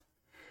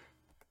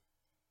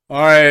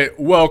All right,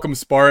 welcome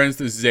Spartans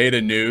to Zeta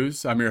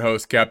News. I'm your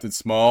host, Captain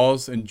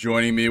Smalls, and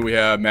joining me we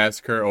have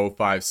Massacre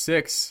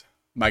 056,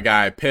 my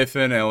guy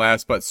Piffin, and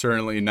last but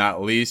certainly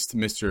not least,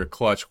 Mr.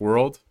 Clutch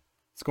World.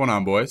 What's going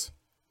on, boys?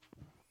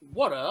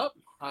 What up?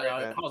 Great,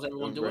 man. How's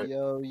everyone Doing doing? great.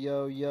 Yo,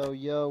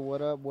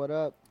 what up, what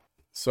up?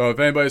 So, if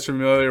anybody's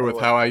familiar with Hello.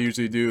 how I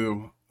usually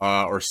do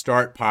or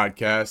start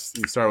podcasts,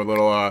 you start with a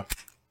little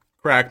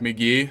Crack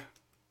McGee.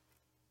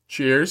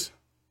 Cheers.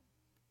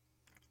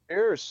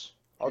 Cheers.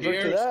 I'll drink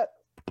to Cheers. that.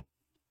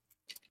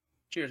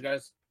 Cheers,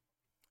 guys.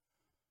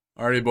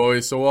 Alrighty,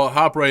 boys. So we'll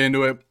hop right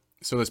into it.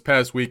 So this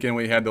past weekend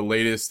we had the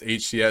latest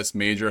HCS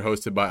major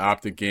hosted by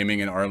Optic Gaming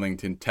in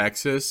Arlington,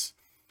 Texas.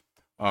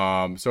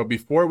 So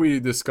before we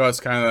discuss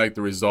kind of like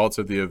the results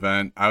of the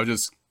event, I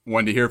just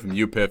wanted to hear from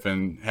you, Piff,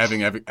 and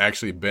having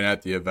actually been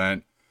at the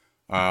event,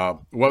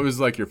 what was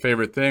like your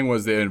favorite thing?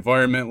 Was the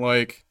environment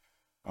like?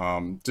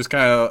 Just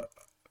kind of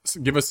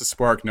give us the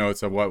spark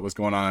notes of what was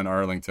going on in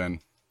Arlington.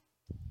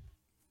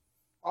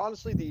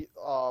 Honestly,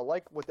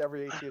 like with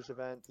every ACS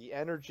event, the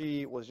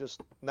energy was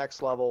just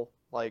next level.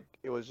 Like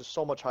it was just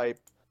so much hype.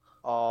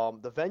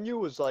 The venue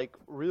was like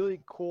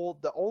really cool.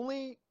 The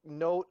only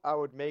note I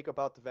would make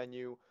about the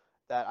venue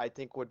that I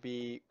think could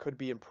be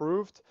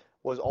improved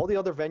was all the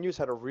other venues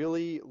had a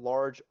really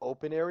large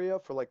open area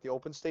for like the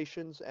open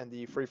stations and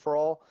the free for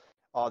all.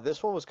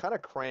 This one was kind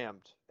of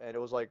crammed, and it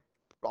was like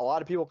a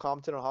lot of people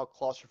commented on how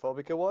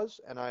claustrophobic it was,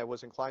 and I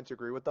was inclined to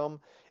agree with them.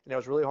 And it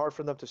was really hard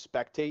for them to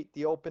spectate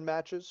the open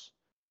matches.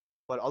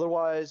 But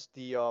otherwise,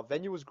 the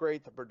venue was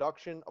great. The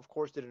production, of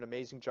course, did an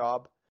amazing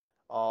job.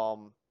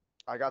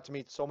 I got to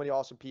meet so many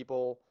awesome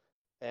people,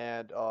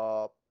 and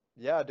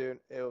yeah, dude,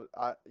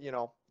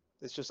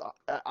 it's just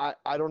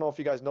I don't know if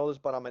you guys know this,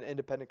 but I'm an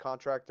independent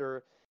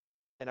contractor,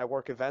 and I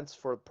work events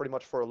for pretty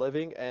much for a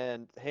living.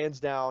 And hands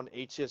down,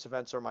 HCS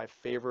events are my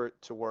favorite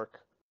to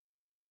work.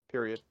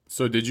 Period.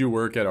 So did you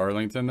work at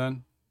Arlington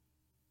then?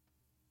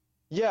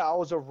 Yeah, I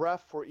was a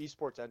ref for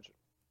Esports Engine.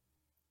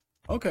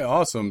 Okay,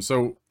 awesome.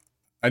 So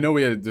I know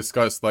we had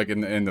discussed like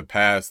in the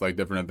past like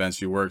different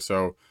events you worked.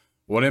 So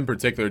what in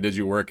particular did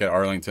you work at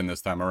Arlington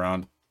this time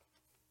around?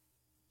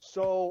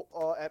 So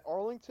at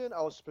Arlington,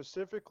 I was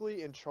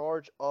specifically in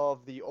charge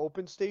of the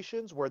open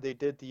stations where they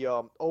did the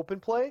open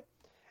play,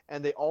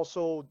 and they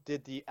also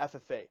did the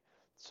FFA.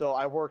 So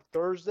I worked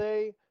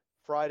Thursday,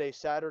 Friday,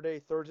 Saturday.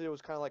 Thursday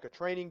was kind of like a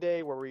training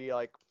day where we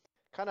like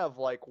kind of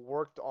like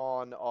worked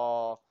on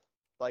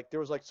like there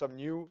was some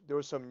new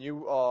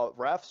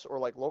refs or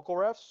like local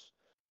refs.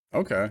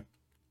 Okay.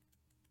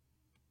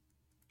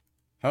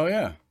 Hell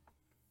yeah.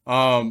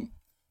 Um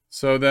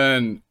so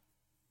then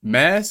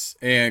Mass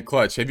and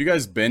Clutch, have you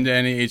guys been to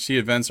any HC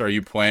events or are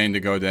you planning to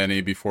go to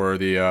any before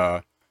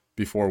the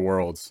before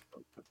Worlds?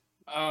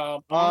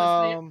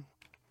 Honestly,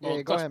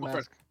 Yeah, go Clutch, ahead, go first.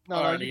 Mask.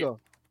 No, you Alrighty. go.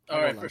 All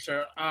You go, right, for Mask.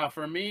 sure.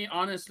 For me,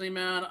 honestly,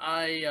 man,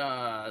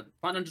 I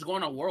plan on just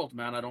going to World,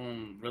 man. I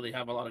don't really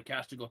have a lot of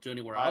cash to go to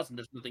anywhere I else, and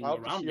there's nothing I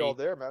hope to around see y'all me.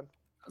 there, man.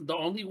 The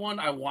only one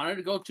I wanted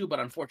to go to, but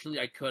unfortunately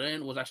I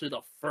couldn't, was actually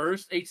the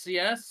first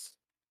HCS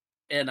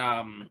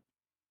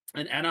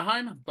in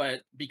Anaheim,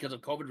 but because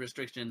of COVID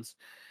restrictions,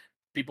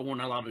 people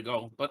weren't allowed to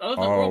go. But other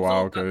than Oh Worlds, wow,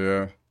 though, okay,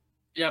 yeah.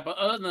 yeah, but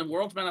other than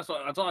Worlds, man, that's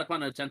all I plan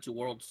to attend to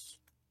Worlds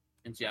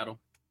in Seattle.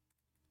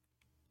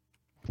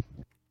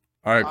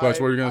 All right, Clutch, I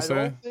what were you gonna I say?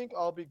 don't think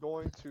I'll be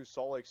going to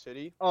Salt Lake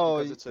City Oh,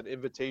 because it's an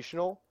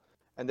invitational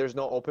and there's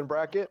no open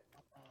bracket.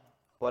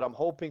 But I'm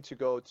hoping to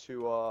go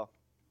to uh,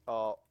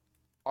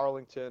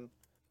 Arlington.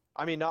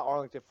 I mean, not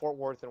Arlington, Fort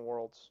Worth and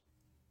Worlds.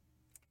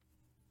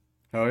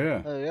 Hell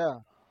yeah. yeah.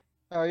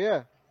 Oh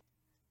yeah.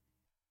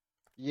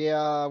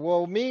 Yeah,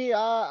 well me,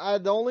 I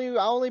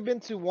only been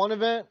to one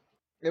event.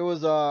 It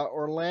was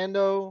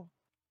Orlando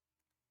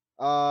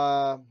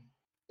uh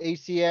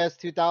ACS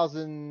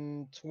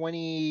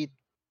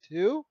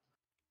 2022.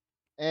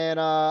 And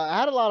I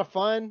had a lot of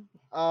fun.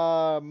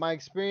 My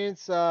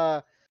experience,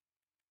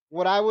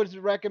 what I would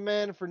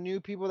recommend for new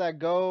people that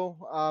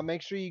go,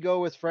 make sure you go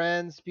with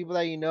friends, people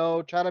that you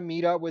know. Try to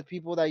meet up with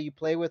people that you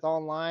play with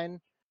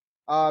online.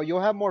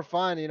 You'll have more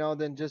fun,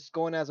 than just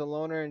going as a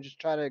loner and just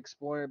try to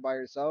explore it by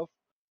yourself.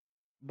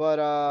 But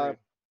Agreed.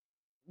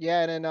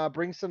 yeah, and then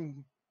bring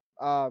some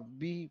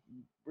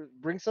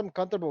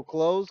comfortable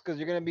clothes because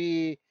you're gonna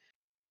be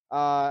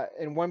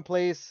in one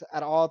place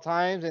at all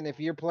times, and if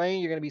you're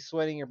playing, you're gonna be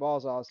sweating your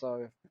balls off.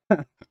 So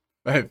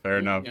Hey, fair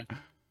enough. Yeah.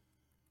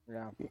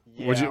 yeah. Would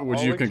Yeah, you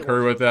Arlington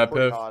concur with was that, pretty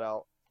Piff? hot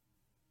out.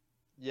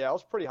 Yeah, it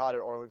was pretty hot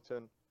at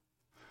Arlington.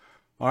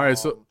 All right,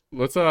 so Um,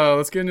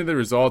 let's get into the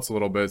results a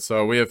little bit.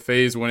 So we have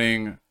FaZe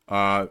winning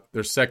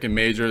their second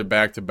major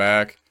back to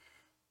back.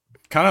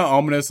 Kind of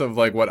ominous of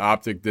like what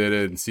Optic did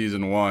in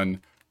season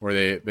one,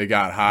 where they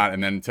got hot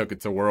and then took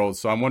it to Worlds.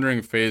 So I'm wondering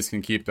if FaZe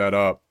can keep that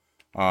up.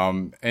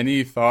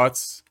 Any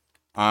thoughts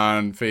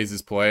on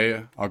FaZe's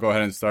play? I'll go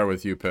ahead and start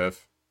with you,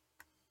 Piff.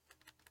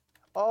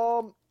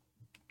 um,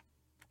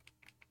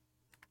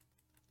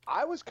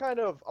 I'm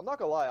not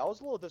gonna lie, I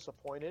was a little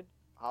disappointed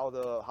how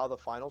the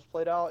finals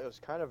played out. It was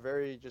kind of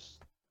very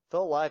just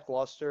felt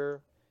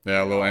lackluster.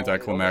 Yeah, a little It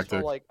almost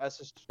felt anticlimactic. like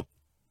SS.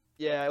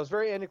 Yeah, it was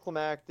very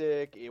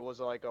anticlimactic. It was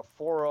like a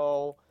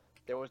 4-0.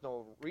 There was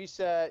no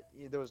reset.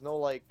 There was no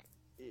like.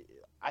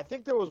 I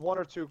think there was one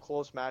or two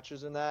close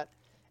matches in that,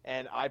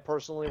 and I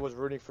personally was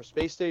rooting for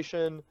Space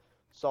Station,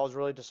 so I was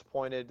really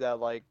disappointed that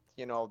like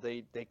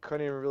they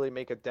couldn't even really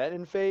make a dent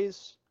in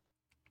phase.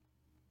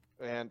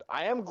 And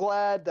I am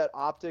glad that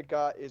Optic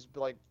is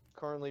like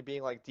currently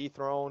being like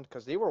dethroned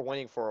because they were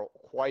winning for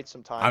quite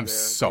some time I'm there.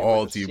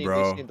 salty, They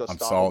bro. seemed I'm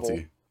unstoppable.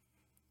 salty.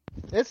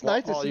 It's Well,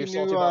 nice to oh, see you're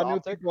salty about new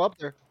Optic? people up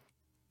there.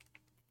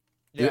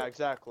 Yeah,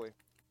 exactly.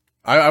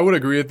 I would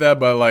agree with that,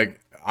 but like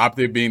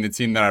Optic being the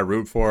team that I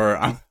root for,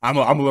 I'm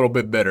a little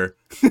bit bitter.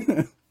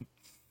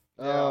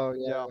 Oh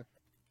yeah.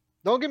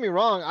 Don't get me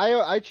wrong.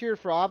 I cheer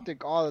for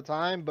Optic all the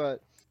time,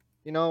 but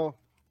you know,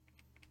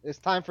 it's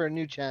time for a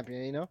new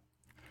champion. You know.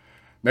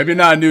 Maybe Yeah,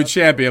 not a new that's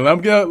true. champion.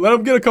 Let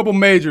him get a couple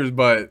majors,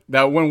 but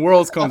that when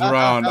Worlds comes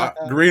around,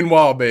 green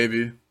wall,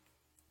 baby.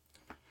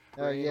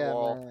 Oh Green yeah,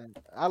 wall. man.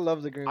 I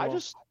love the green I wall.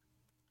 just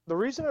the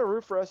reason I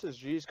root for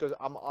SSG is because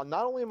I'm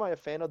not only am I a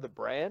fan of the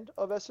brand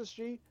of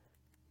SSG,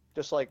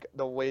 just like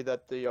the way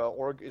that the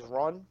org is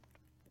run.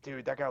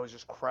 Dude, that guy was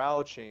just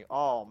crouching.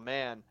 Oh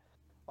man.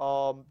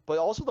 But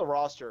also the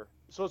roster.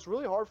 So it's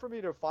really hard for me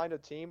to find a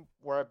team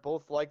where I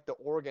both like the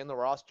org and the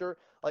roster.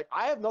 Like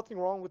I have nothing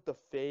wrong with the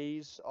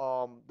phase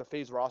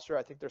roster.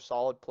 I think they're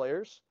solid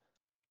players,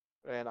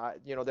 and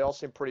they all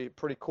seem pretty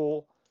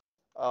cool.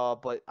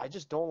 But I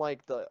just don't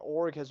like the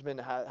org has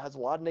a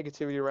lot of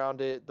negativity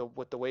around it.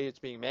 With the way it's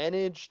being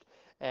managed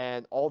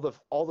and all the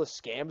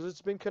scams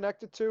it's been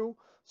connected to.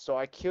 So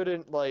I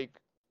couldn't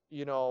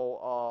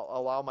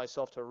allow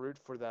myself to root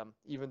for them,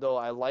 even though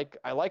I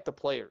like the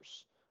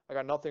players. I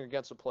got nothing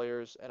against the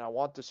players, and I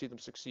want to see them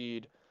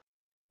succeed.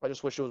 I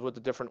just wish it was with a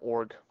different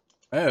org.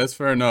 Yeah, that's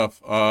fair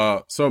enough.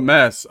 So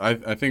Mess,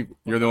 I think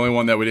you're the only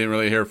one that we didn't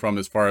really hear from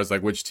as far as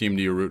like which team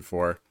do you root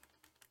for?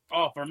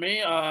 Oh, for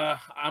me,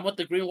 I'm with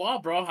the green wall,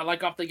 bro. I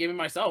like off the gaming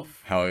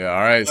myself. Hell yeah! All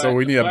right, so But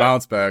we need a but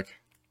bounce back.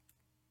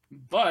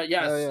 but Oh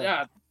yes,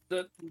 yeah.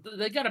 yeah.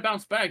 They got to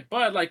bounce back,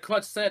 but like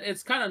Clutch said,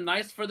 it's kind of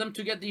nice for them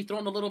to get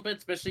dethroned a little bit,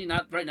 especially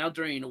not right now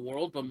during the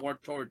World, but more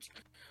towards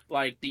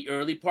like the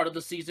early part of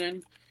the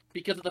season,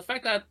 because of the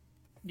fact that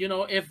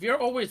if you're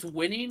always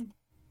winning,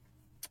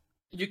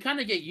 you kind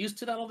of get used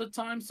to that all the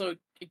time, so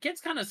it gets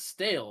kind of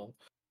stale.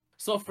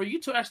 So for you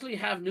to actually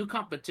have new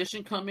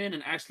competition come in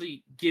and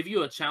actually give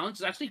you a challenge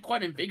is actually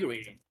quite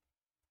invigorating.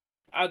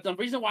 The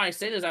reason why I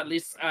say this, at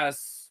least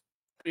as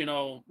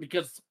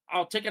because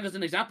I'll take it as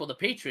an example, the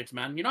Patriots,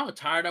 man. You know how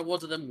tired I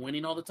was of them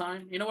winning all the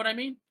time. You know what I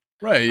mean?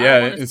 Right? I don't Yeah.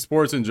 want In to.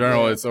 sports in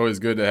general, Yeah. it's always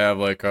good to have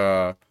like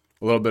a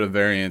little bit of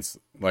variance,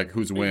 like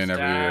who's winning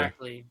every year.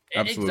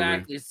 Absolutely.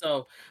 Exactly.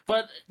 So,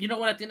 but you know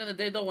what? At the end of the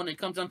day, though, when it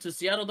comes down to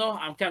Seattle, though,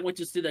 I can't wait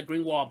to see that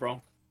green wall,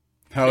 bro.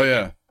 Hell Big time.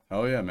 yeah.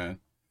 Hell yeah, man.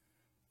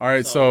 All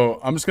right, So, so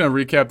I'm just going to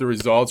recap the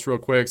results real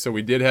quick. So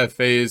we did have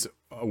FaZe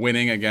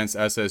winning against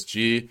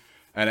SSG.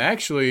 And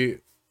actually,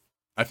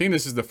 I think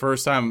this is the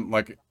first time,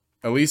 like,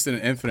 at least in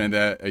Infinite,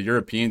 that a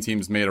European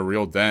team's made a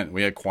real dent.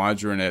 We had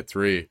Quadrant at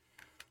 3.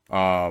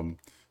 So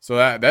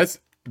that's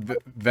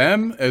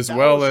them as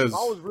well as... I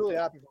was really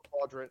happy for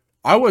Quadrant.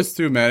 I was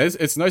too, man.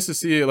 It's nice to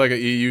see, like,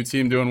 an EU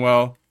team doing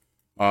well.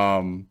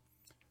 And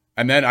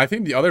then I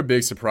think the other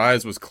big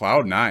surprise was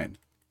Cloud9.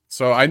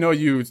 So I know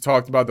you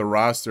talked about the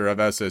roster of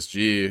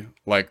SSG,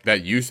 like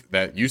that used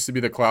to be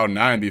the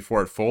Cloud9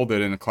 before it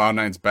folded, and the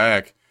Cloud9's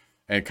back,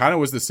 and it kind of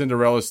was the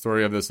Cinderella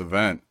story of this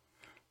event.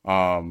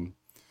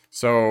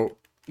 So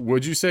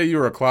would you say you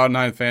were a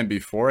Cloud9 fan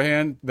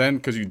beforehand then,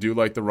 because you do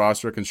like the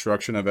roster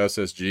construction of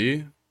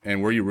SSG,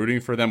 and were you rooting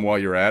for them while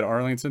you're at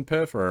Arlington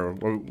Piff, or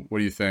what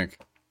do you think?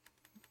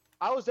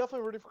 I was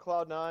definitely rooting for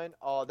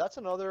Cloud9. That's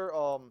another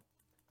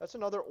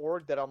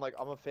org that I'm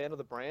a fan of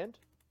the brand,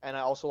 and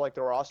I also like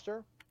the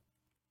roster.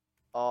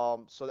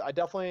 So I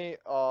definitely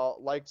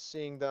liked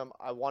seeing them.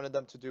 I wanted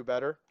them to do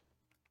better,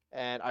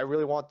 and I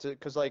really want to,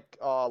 because like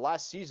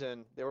last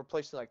season they were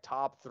placing like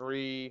top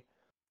 3,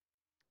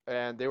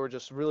 and they were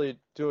just really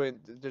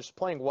just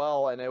playing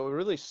well, and it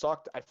really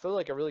sucked. I feel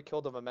like it really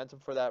killed the momentum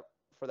for that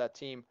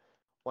team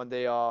when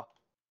they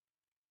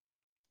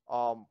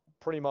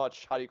pretty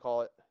much, how do you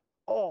call it?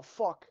 Oh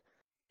fuck.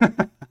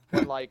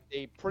 When like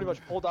they pretty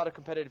much pulled out a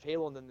competitive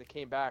Halo and then they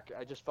came back.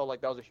 I just felt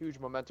like that was a huge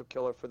momentum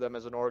killer for them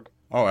as an org.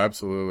 Oh,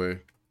 absolutely.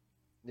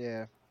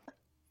 Yeah.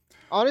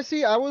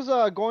 Honestly, I was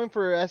going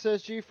for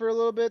SSG for a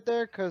little bit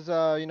there because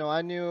I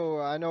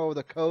know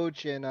the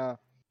coach and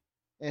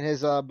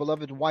his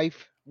beloved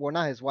wife. Well,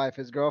 not his wife,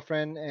 his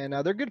girlfriend, and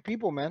they're good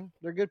people, man.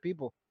 They're good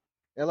people.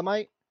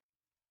 Elamite.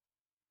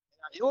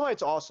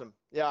 Elamite's awesome.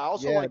 Yeah, I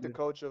also Yeah, like the dude.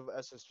 coach of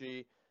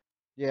SSG.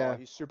 Yeah.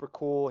 He's super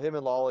cool. Him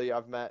and Lolly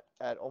I've met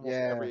at almost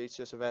Yeah. every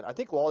HCS event. I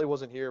think Lolly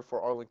wasn't here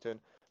for Arlington,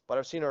 but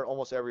I've seen her at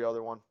almost every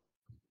other one.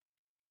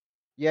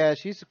 Yeah,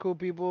 she's a cool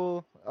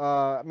people.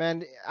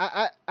 Man,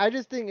 I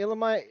just think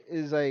Elamite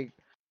is like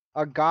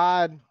a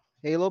god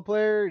Halo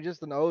player,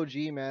 just an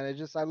OG, man.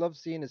 I love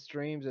seeing his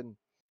streams and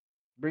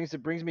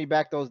brings me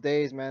back those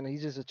days, man.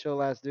 He's just a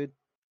chill ass dude.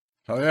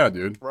 Hell yeah,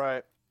 dude.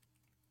 Right.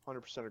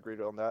 100%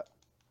 agreed on that.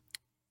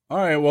 All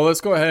right, well,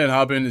 let's go ahead and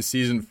hop into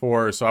season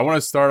 4. So I want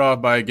to start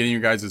off by getting you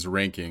guys'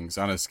 rankings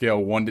on a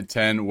scale 1 to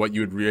 10, what you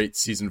would rate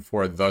season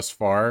 4 thus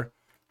far.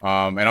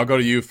 And I'll go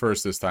to you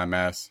first this time,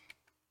 Mass.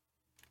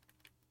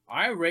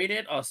 I rate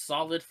it a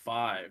solid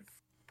 5.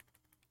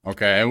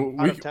 Okay,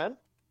 and Out of 10?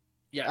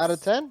 Yes. Out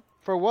of 10?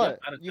 For what?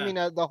 out of You 10.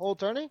 mean the whole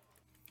tourney?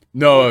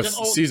 no, Well,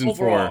 just season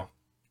overall. 4.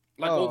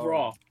 Like Oh.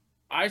 overall.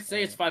 I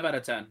say it's 5 out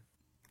of 10.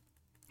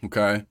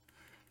 Okay.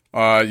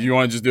 You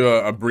want to just do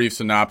a brief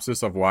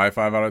synopsis of why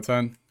 5 out of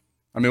 10?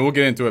 I mean, we'll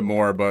get into it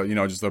more, but,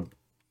 just a...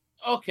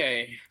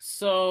 Okay,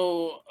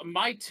 so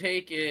my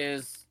take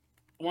is,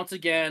 once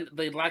again,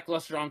 they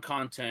lackluster on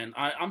content.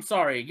 I'm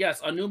sorry.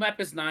 Yes, a new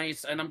map is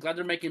nice, and I'm glad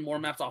they're making more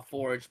maps off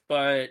Forge,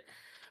 but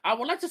I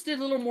would like to see a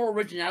little more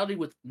originality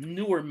with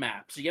newer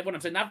maps. You get what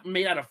I'm saying? Not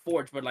made out of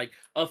Forge, but like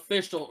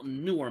official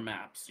newer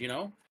maps, Yeah, So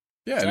no,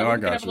 that way I we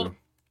can got have a you. little-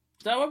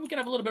 So that way we can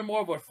have a little bit more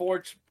of a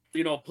Forge,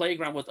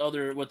 playground with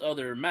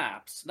other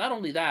maps. Not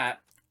only that,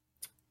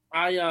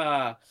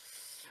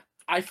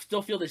 I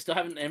still feel they still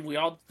haven't, and we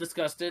all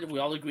discussed it. We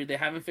all agreed they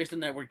haven't fixed the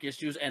network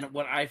issues, and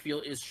what I feel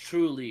is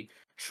truly,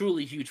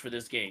 truly huge for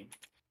this game,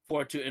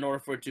 in order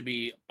for it to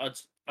be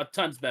a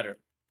tons better.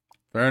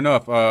 Fair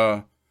enough.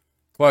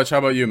 Clutch, how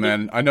about you,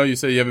 man? I know you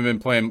say you haven't been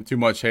playing too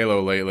much Halo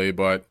lately,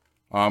 but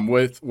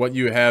with what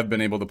you have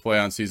been able to play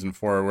on season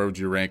 4, where would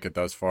you rank it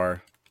thus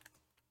far?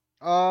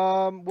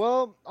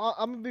 Well,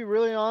 I'm gonna be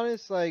really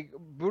honest, like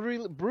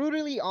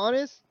brutally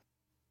honest.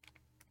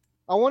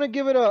 I want to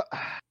give it a,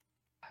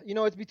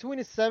 it's between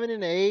a 7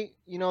 and 8.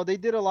 They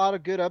did a lot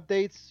of good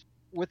updates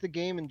with the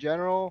game in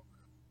general.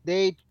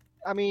 They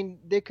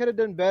could have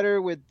done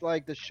better with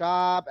like the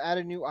shop,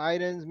 added new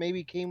items,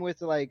 maybe came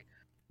with like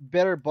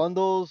better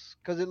bundles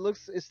because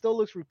it still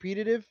looks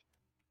repetitive.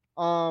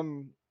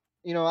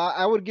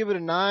 I would give it a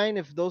 9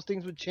 if those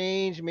things would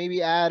change.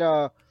 Maybe add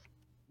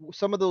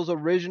some of those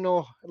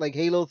original like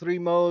Halo 3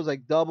 modes,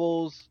 like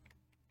doubles.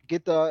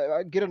 Get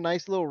a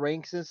nice little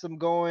rank system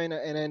going,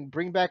 and then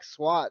bring back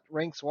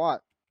rank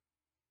SWAT.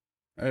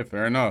 Hey,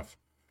 fair enough.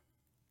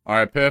 All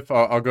right, Piff,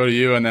 I'll go to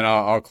you, and then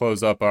I'll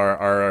close up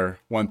our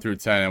 1 through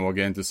 10, and we'll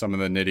get into some of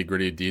the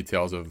nitty-gritty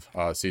details of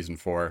season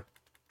 4.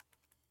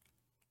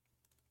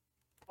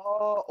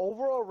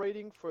 Overall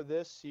rating for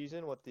this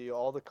season with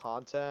all the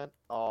content,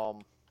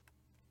 I'd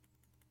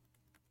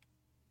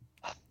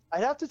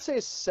have to say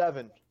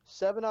 7.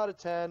 7 out of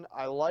 10.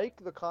 I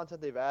like the content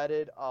they've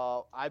added.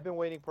 I've been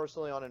waiting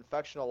personally on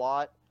Infection a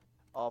lot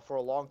for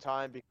a long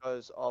time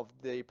because of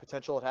the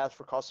potential it has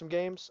for custom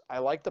games. I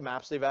like the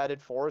maps they've added.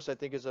 Forest, I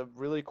think, is a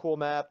really cool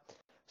map.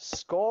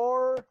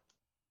 Scar's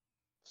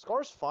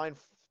fine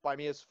by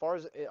me as far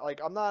as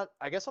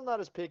I guess I'm not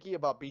as picky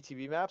about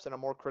BTB maps, and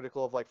I'm more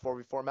critical of like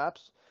 4v4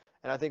 maps.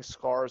 And I think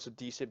Scar is a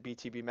decent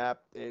BTB map.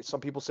 Some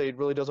people say it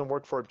really doesn't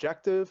work for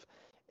objective,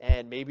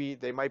 and maybe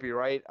they might be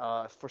right.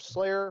 For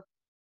Slayer,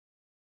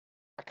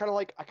 I kind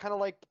of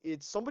like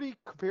it. Somebody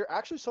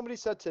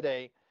said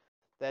today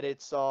that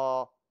it's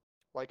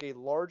like a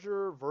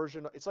larger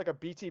version. It's like a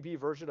BTB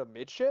version of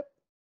Midship,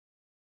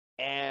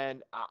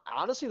 and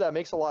honestly, that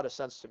makes a lot of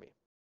sense to me.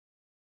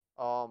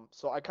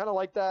 So I kind of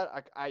like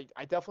that. I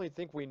definitely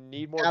think we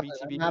need more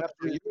BTB maps.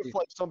 Even if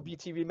like some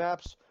BTB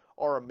maps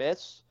are a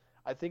miss,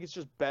 I think it's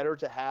just better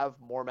to have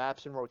more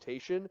maps in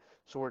rotation,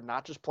 so we're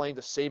not just playing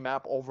the same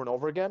map over and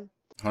over again.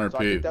 100p. So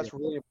I think that's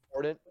really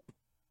important.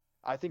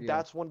 I think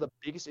that's one of the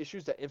biggest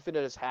issues that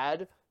Infinite has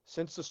had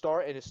since the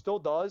start, and it still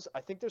does. I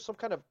think there's some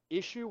kind of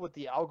issue with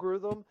the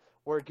algorithm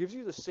where it gives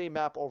you the same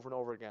map over and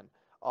over again.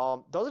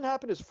 Doesn't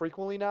happen as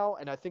frequently now,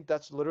 and I think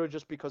that's literally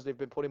just because they've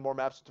been putting more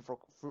maps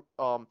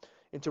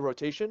into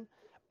rotation.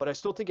 But I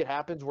still think it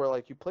happens where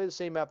like you play the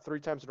same map 3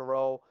 times in a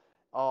row.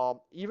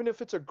 Even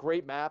if it's a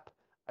great map,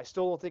 I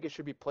still don't think it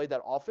should be played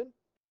that often.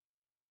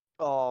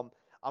 I'm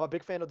a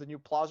big fan of the new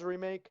Plaza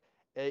remake.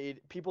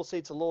 People say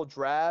it's a little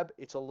drab.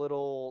 It's a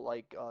little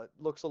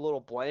looks a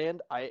little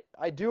bland. I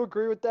do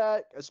agree with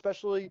that,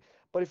 especially.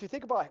 But if you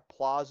think about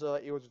Plaza,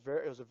 it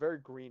was a very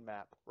green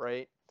map,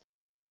 right?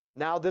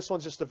 Now this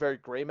one's just a very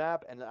gray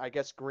map, and I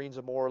guess green's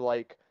a more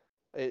like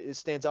it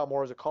stands out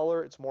more as a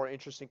color. It's a more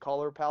interesting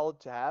color palette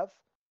to have.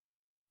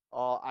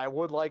 I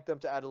would like them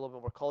to add a little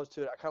bit more colors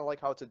to it. I kind of like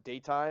how it's a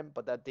daytime,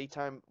 but that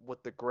daytime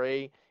with the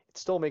gray, it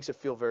still makes it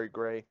feel very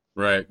gray.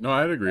 Right. No,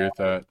 I'd agree with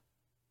that.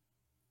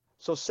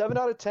 So 7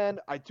 out of 10.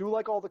 I do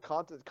like all the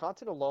content. The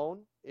content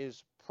alone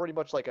is pretty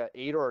much like an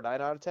 8 or a 9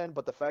 out of 10.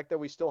 But the fact that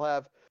we still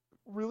have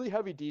really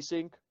heavy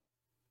desync,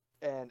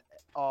 and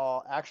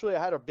actually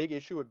I had a big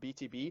issue with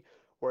BTB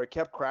where it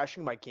kept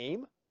crashing my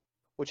game,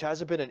 which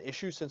hasn't been an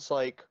issue since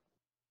like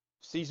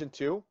season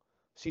 2.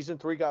 Season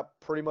 3 got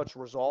pretty much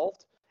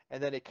resolved,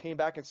 and then it came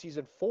back in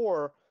season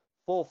 4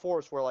 full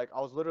force where like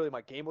I was literally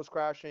my game was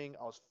crashing.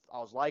 I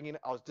was lagging.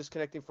 I was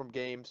disconnecting from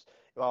games,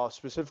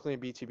 specifically in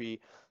BTB.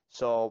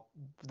 So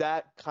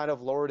that kind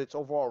of lowered its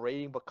overall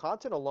rating. But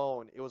content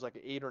alone, it was like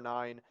an 8 or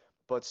 9.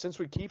 But since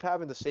we keep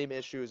having the same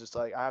issues, it's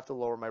like I have to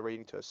lower my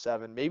rating to a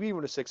 7, maybe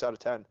even a 6 out of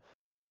 10,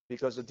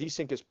 because the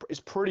desync is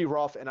pretty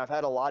rough, and I've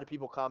had a lot of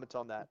people comment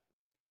on that.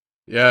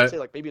 Yeah. I'd say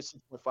like maybe a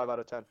 6.5 out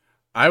of 10.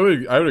 I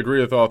would agree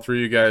with all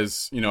three of you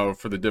guys,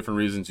 for the different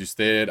reasons you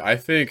stated. I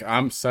think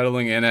I'm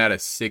settling in at a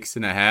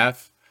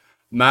 6.5.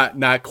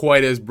 Not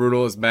quite as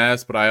brutal as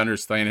Mass, but I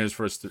understand his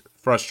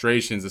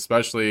frustrations,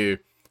 especially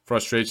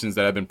frustrations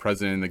that have been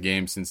present in the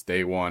game since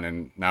day one,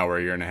 and now we're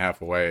a year and a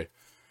half away.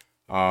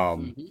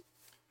 Um, Hmm.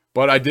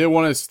 but I did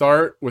want to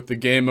start with the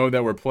game mode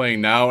that we're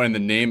playing now and the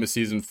name of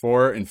season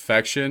 4,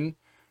 Infection.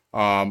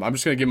 I'm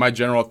just gonna give my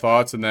general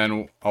thoughts, and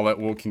then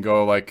we can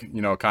go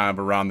kind of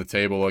around the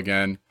table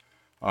again,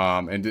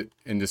 and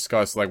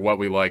discuss like what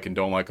we like and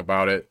don't like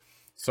about it.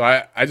 So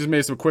I just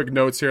made some quick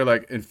notes here.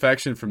 Like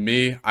Infection for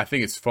me, I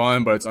think it's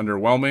fun, but it's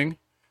underwhelming.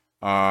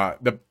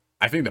 The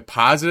I think the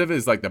positive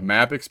is like the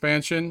map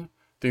expansion.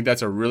 I think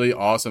that's a really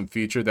awesome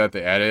feature that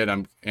they added.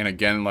 And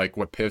again, like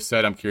what Piff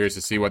said, I'm curious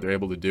to see what they're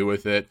able to do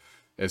with it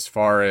as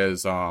far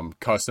as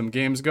custom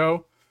games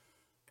go.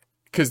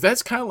 Because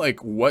that's kind of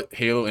like what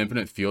Halo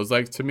Infinite feels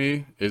like to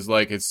me. Is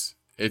like it's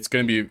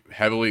going to be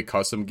heavily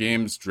custom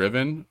games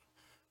driven,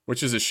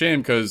 which is a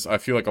shame because I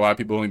feel like a lot of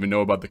people don't even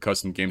know about the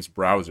custom games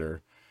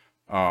browser.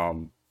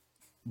 Um,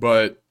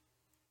 but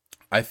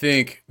I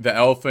think the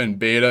alpha and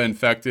beta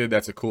infected,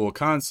 that's a cool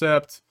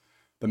concept.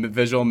 The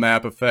visual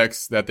map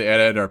effects that they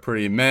added are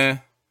pretty meh.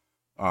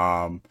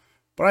 Um,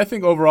 but I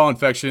think overall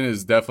infection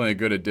is definitely a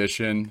good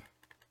addition.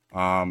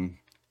 Um,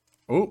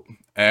 oh,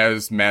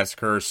 as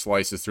Massacre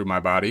slices through my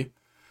body.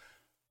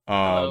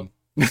 Hello.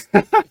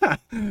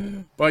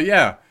 But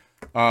yeah,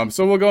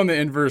 so we'll go in the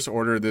inverse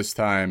order this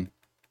time,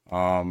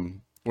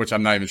 which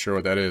I'm not even sure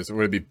what that is.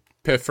 Would it be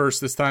Piff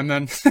first this time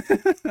then?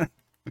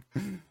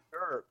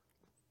 Sure.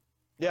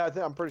 Yeah,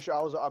 I'm pretty sure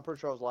I'm pretty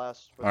sure I was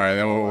last. All right,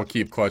 then we'll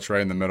keep Clutch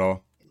right in the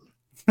middle.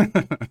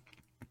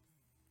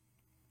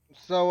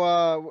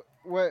 So,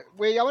 wait,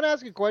 I want to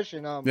ask you a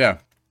question. Yeah.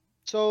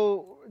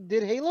 So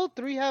did Halo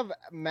 3 have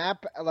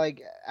map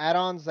like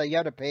add-ons that you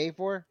had to pay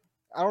for?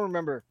 I don't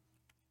remember.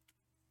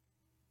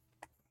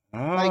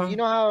 Like, you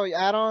know how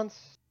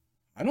add-ons,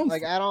 I don't.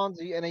 like add-ons,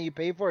 and then you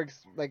pay for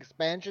like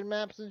expansion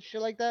maps and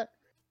shit like that?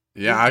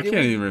 Yeah, I can't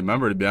even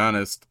remember, to be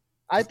honest.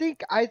 I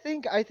think,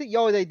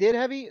 yo, they did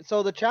heavy.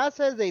 So the chat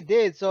says they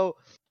did. So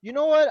you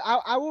know what?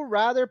 I would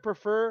rather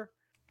prefer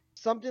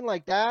something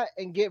like that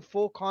and get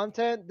full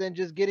content than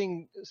just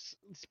getting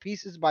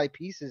pieces by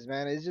pieces,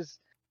 man. It's just,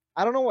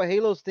 I don't know what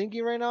Halo's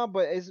thinking right now,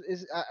 but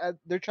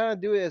they're trying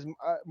to do it as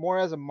more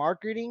as a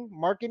marketing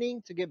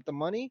to get the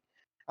money.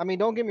 I mean,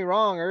 don't get me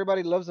wrong,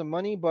 everybody loves the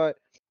money, but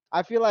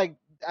I feel like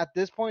at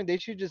this point they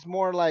should just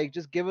more like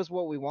just give us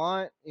what we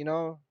want,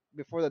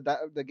 before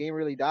the game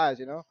really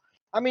dies.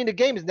 I mean, the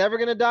game is never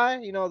gonna die.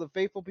 The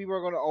faithful people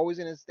are gonna always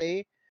gonna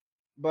stay,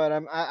 but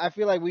I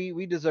feel like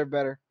we deserve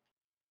better.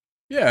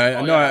 Yeah,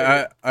 Oh no, yeah, I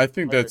agree. I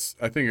think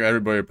I think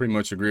everybody pretty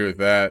much agree with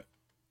that.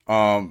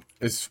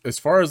 As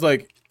far as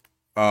like,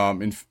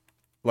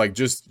 like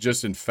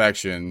just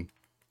infection,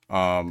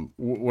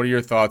 what are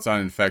your thoughts on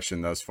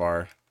infection thus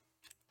far?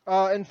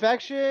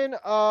 Infection.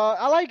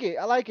 I like it.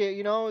 I like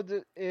it.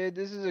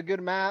 This is a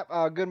good map.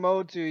 Good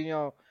mode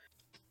to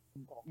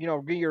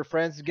get your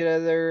friends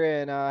together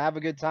and have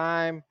a good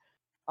time.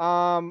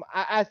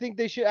 I think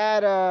they should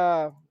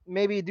add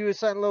maybe do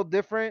something a little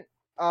different.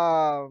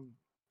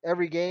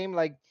 Every game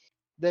like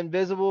the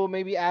invisible.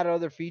 Maybe add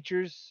other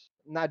features.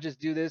 Not just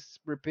do this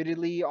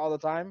repeatedly all the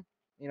time.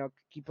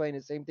 Keep playing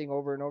the same thing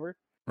over and over.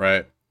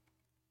 Right.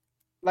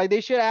 Like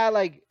they should add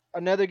like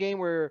another game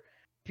where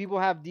people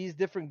have these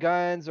different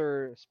guns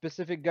or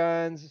specific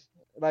guns.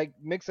 Like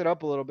mix it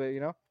up a little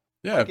bit.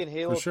 Yeah, like in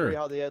for Halo 3, sure.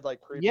 how they had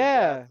like creeping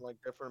death Yeah, and like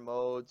different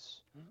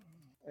modes.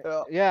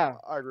 Yeah, yeah,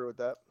 I agree with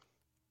that.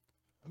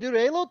 dude.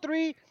 Halo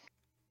 3,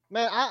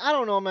 man. I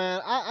don't know,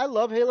 man. I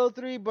love Halo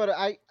 3, but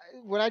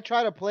when I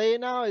try to play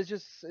it now, it's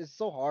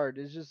so hard.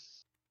 It's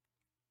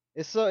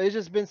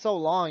just been so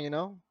long.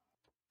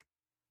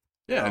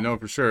 Yeah, Yeah. no,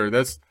 for sure.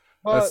 That's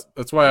But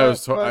that's why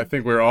but I but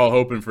think we're all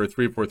hoping for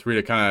 343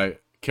 to kind of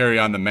carry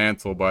on the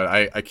mantle, but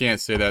I can't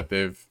say that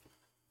they've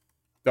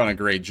done a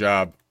great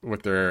job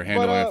with their but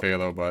handling of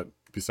Halo. But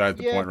besides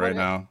the yeah, point right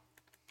now.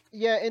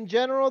 yeah. In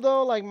general,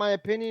 though, like my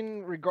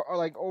opinion,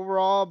 like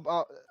overall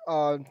about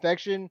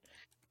infection,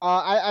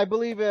 I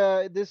believe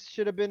this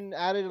should have been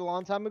added a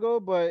long time ago.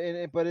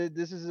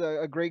 This is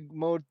a great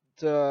mode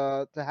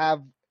to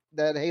have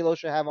that Halo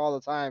should have all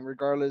the time,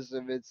 regardless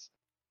if it's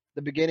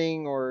the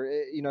beginning or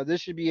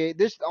this should be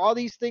this all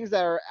these things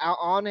that are out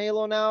on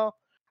Halo now.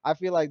 I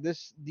feel like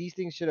these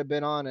things should have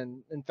been on,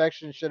 and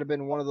infection should have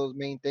been one of those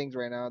main things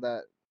right now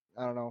that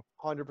I don't know.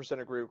 100%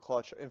 agree with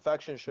Clutch.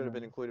 Infection should have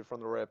been included from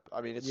the rip.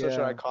 I mean, it's such an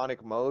Yeah,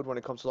 iconic mode when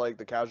it comes to like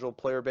the casual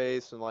player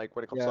base and like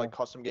when it comes to yeah. like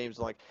custom games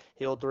and like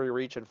Halo 3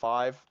 Reach and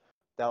 5.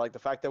 That like the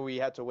fact that we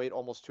had to wait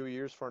almost 2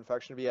 years for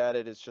Infection to be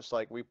added is just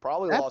like we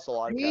probably That's lost a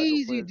lot of casual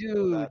crazy, players because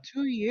of dude. that.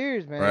 2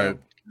 years, Right. man.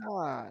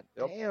 God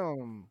Yep.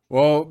 damn.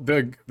 Well,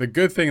 the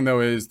good thing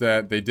though is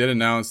that they did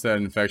announce that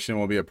Infection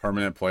will be a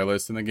permanent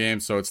playlist in the game,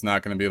 so it's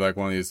not going to be like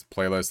one of these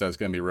playlists that's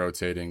going to be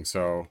rotating.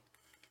 So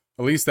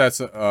at least that's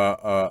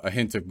a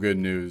hint of good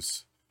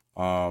news.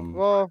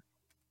 Well,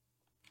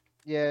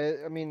 yeah.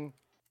 I mean,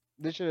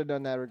 they should have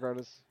done that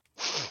regardless.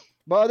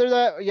 But other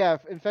than that, yeah,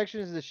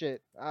 infection is the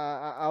shit.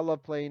 I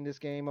love playing this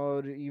game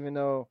mode, even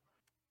though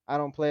I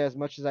don't play as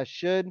much as I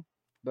should.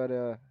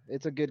 But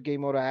it's a good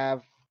game mode to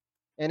have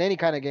in any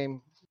kind of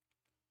game.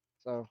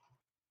 So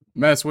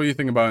Mess, what do you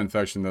think about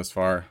infection thus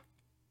far?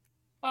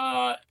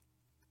 Uh,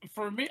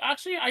 for me,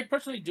 actually, I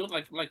personally do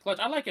like Clutch.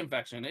 I like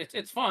infection.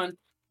 It's fun,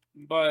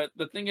 but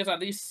the thing is,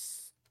 at least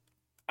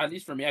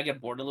for me, I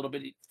get bored a little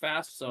bit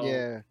fast, so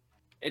yeah,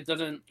 it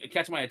doesn't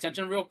catch my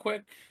attention real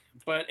quick.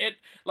 But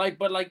like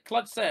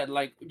Clutch said,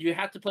 like you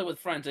have to play with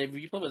friends. If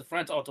you play with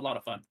friends, oh, it's a lot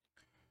of fun.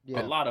 A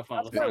yeah. lot of fun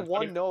That's with my friends. But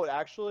one note,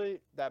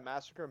 actually, that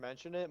Massacre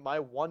mentioned it. My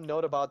one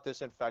note about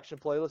this infection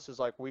playlist is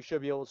like we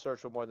should be able to search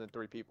for more than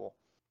 3 people.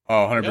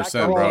 Oh, The fact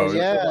that 100%, we can Oh bro. search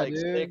yeah, with like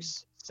dude.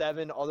 6,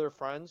 7 other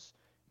friends.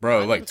 Bro,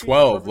 kind of like defeats the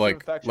 12, purpose of like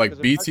infection, 'cause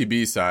infection-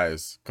 BTB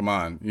size. Come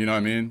on, you know what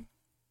I mean?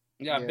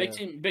 yeah, big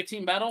Yeah.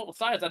 team battle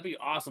size. That'd be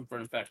awesome for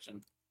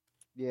infection.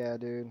 Yeah,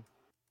 dude.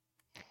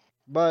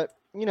 But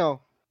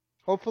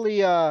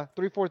hopefully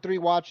 343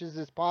 watches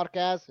this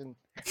podcast and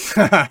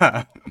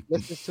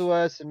listens to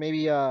us and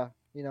maybe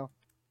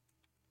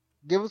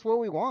give us what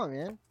we want,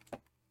 man.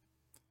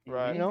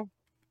 Right. You know?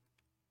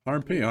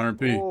 100p,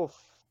 100p. Oof.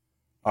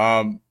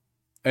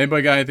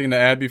 Anybody got anything to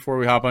add before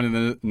we hop on to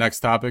the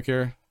next topic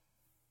here?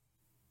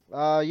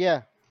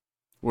 Yeah.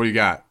 What do you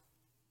got?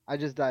 I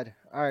just died.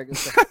 All right,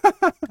 let's go.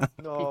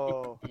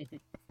 No.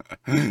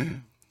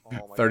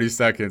 Oh 30 God.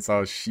 seconds.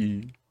 Oh,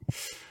 she.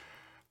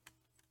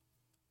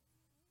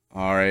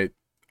 All right.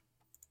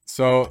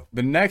 So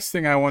the next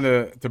thing I want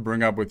to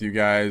bring up with you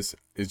guys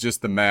is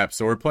just the map.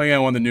 So we're playing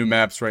on one of the new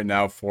maps right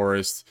now,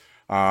 Forest.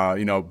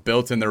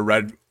 Built in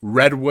the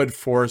redwood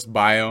forest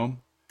biome.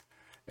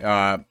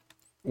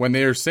 When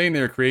they were saying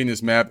they were creating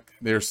this map,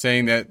 they're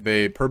saying that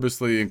they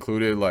purposely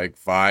included like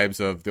vibes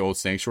of the old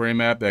Sanctuary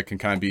map that can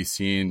kind of be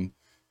seen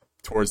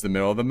towards the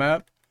middle of the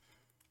map.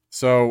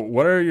 So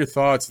what are your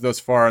thoughts thus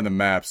far on the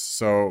maps?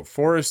 So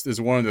Forest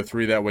is one of the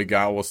 3 that we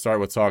got. We'll start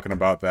with talking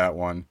about that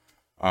one.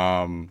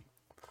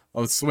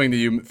 Let's swing to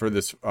you for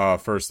this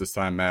first this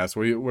time, Mass.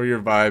 What are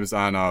your vibes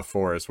on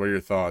Forest? What are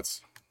your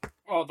thoughts?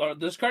 Oh,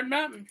 this card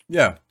map.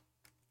 Yeah.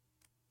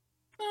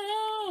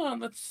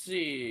 Let's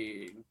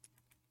see.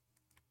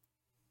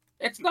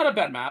 It's not a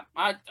bad map.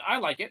 I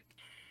like it.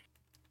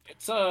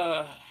 It's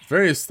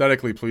Very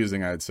aesthetically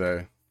pleasing, I'd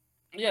say.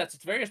 yes,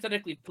 it's very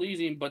aesthetically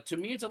pleasing, but to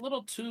me, it's a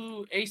little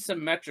too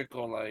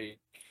asymmetrical. Like,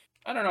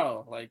 I don't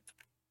know, like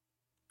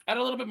add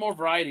a little bit more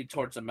variety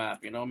towards the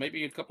map.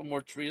 Maybe a couple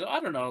more trees. I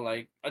don't know,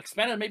 like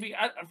expand it. Maybe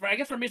I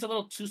guess for me, it's a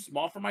little too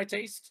small for my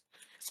taste.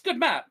 It's a good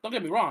map. Don't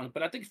get me wrong,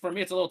 but I think for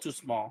me, it's a little too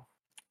small.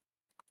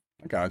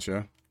 I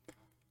gotcha.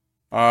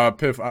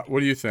 Piff, what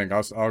do you think?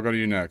 I'll go to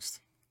you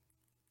next.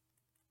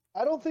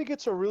 I don't think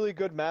it's a really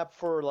good map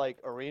for like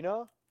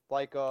arena.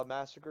 Like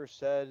Massacre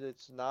said,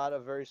 it's not a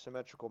very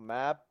symmetrical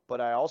map,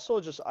 but I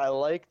also I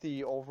like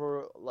the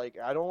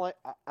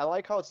I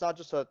like how it's not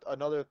just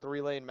another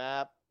 3-lane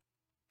map.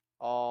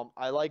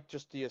 I like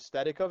just the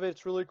aesthetic of it.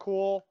 It's really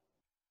cool.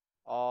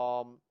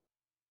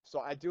 So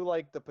I do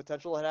like the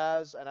potential it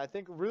has, and I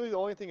think really the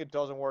only thing it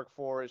doesn't work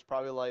for is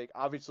probably like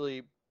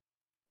obviously,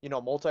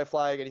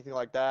 multi-flag, anything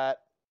like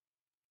that.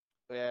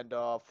 And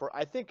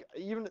I think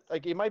even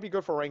like it might be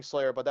good for Rank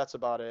Slayer, but that's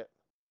about it.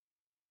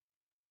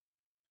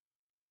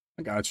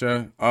 I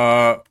gotcha.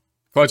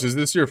 Clutch, is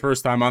this your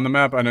first time on the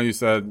map? I know you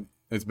said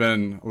it's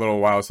been a little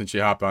while since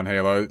you hopped on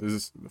Halo. Is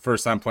this the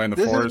first time playing the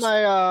This Forest? is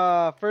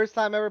my first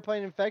time ever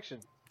playing Infection.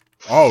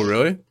 Oh,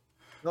 really?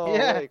 No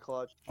Yeah. way,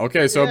 Clutch.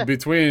 Okay, so Yeah.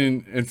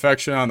 between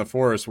Infection on the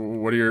Forest,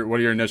 what are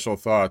your initial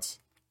thoughts?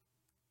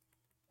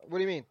 What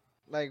do you mean?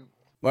 Like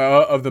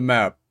Of the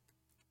map?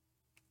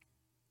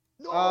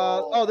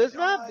 oh, this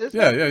map? God. This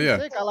Yeah, map's yeah, pretty yeah.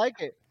 sick. I like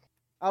it.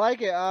 I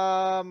like it.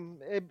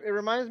 It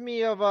reminds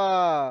me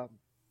of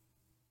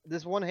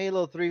this one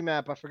Halo 3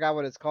 map. I forgot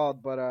what it's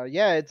called, but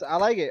yeah, I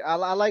like it. I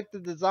like the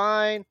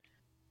design.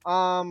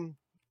 They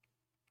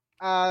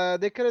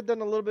could have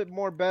done a little bit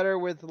more better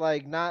with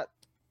like not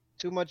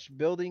too much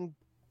building,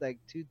 like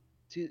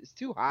it's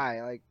too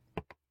high, like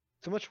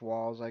too much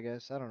walls, I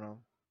guess. I don't know.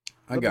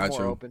 A I little bit got more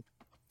you. open.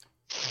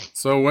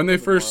 So when they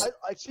Little bit more first,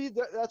 I see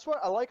that's why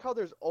I like how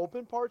there's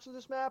open parts of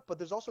this map, but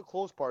there's also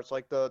closed parts.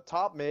 Like the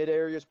top mid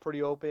area is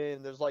pretty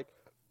open. There's like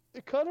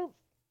it kind of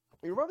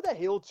you remember that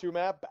Halo 2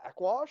 map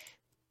Backwash?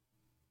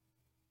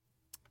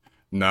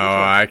 no, Which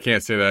one? I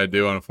can't say that I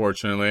do,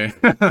 unfortunately.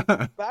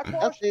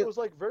 Backwash it. it was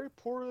like very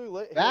poorly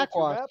lit Halo 2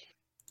 Backwash. map.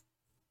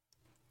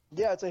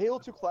 Yeah, it's a Halo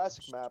 2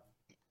 classic map.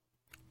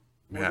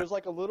 Where Yeah. there's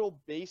like a little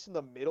base in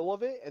the middle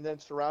of it, and then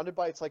surrounded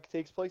by it's like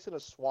takes place in a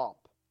swamp.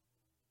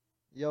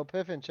 Yo,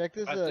 Piffin, check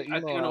this I think I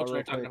email know out what you're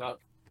real talking quick. about.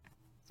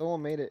 Someone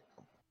made it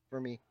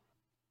for me.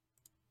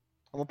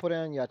 I'm gonna put it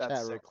on your That's chat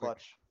real sick, quick.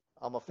 Clutch.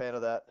 I'm a fan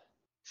of that.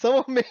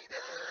 Someone made.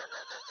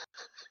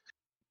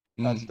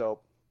 That's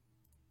dope.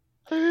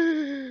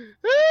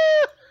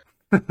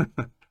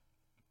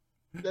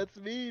 That's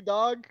me,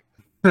 dog.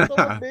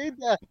 Someone made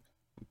that.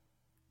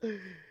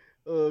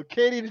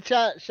 Katie in the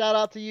chat, shout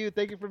out to you.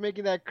 Thank you for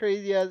making that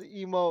crazy ass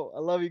emo. I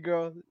love you,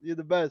 girl. You're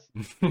the best.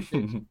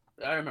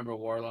 I remember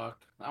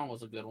Warlock. That one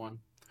was a good one.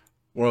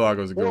 Warlock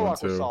was a good one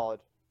Warlock was too. solid.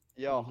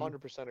 Yeah, Mhm.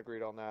 100%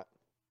 agreed on that.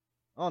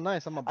 Oh,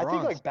 nice. I'm a I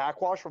think bronze. like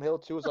Backwash from Halo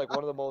 2 is like one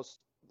of the most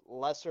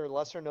lesser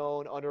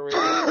known, underrated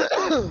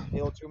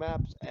Halo 2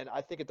 maps, and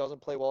I think it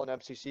doesn't play well in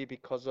MCC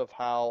because of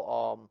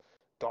how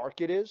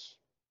dark it is.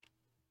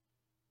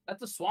 That's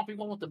the swampy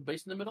one with the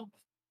base in the middle.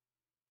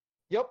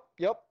 Yep.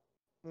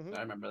 Mhm.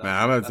 I remember that. Man,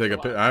 one. I'm gonna That's take the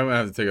a pic. one. I'm gonna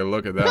have to take a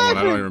look at that one.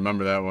 I don't even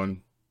remember that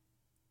one.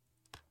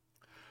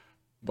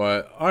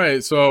 But all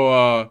right,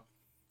 so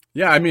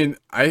yeah, I mean,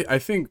 I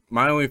think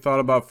my only thought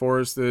about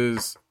Forest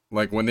is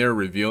like when they were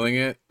revealing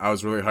it, I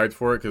was really hyped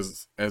for it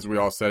because, as we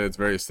all said, it's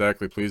very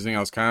aesthetically pleasing. I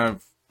was kind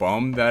of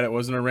bummed that it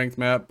wasn't a ranked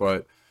map,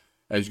 but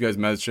as you guys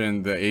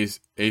mentioned, the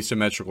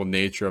asymmetrical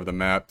nature of the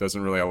map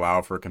doesn't really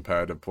allow for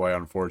competitive play,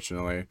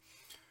 unfortunately.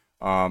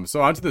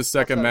 So onto the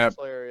second Outside of map.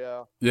 Slayer,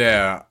 yeah.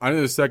 Yeah,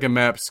 onto the second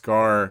map,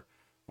 Scar,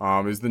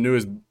 is the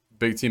newest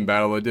Big Team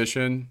Battle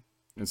Edition.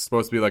 It's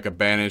supposed to be like a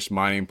banished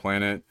mining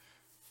planet.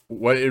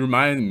 What it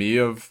reminded me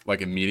of,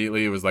 like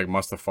immediately, it was like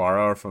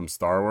Mustafara from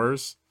Star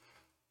Wars.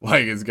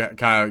 Like it's got,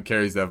 kind of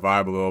carries that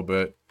vibe a little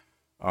bit.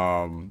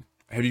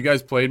 Have you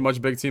guys played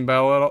much Big Team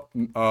Battle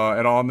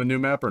at all on the new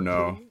map or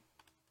no?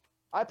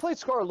 I played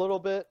Scar a little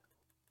bit.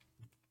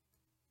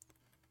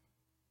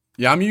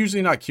 Yeah, I'm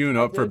usually not queuing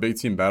I up for did. Big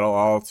Team Battle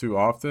all too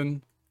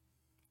often.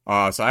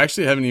 So I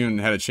actually haven't even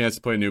had a chance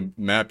to play a new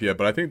map yet,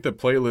 but I think the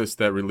playlist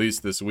that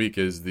released this week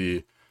is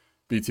the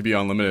BTB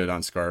Unlimited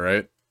on Scar,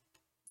 right?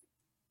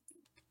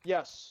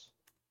 Yes.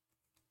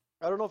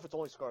 I don't know if it's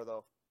only Scar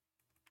though.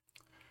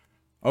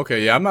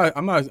 Okay, yeah,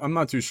 I'm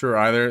not too sure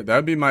either. That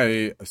would be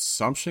my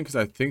assumption because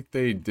I think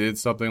they did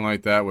something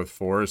like that with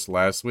Forest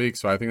last week,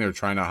 so I think they're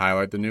trying to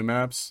highlight the new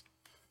maps.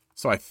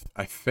 So I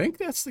think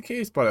that's the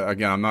case, but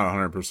again, I'm not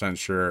 100%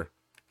 sure.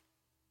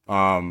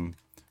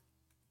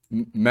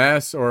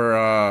 Mass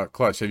or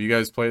Clutch, have you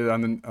guys played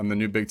on the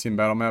new Big Team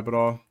Battle map at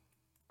all?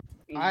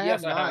 I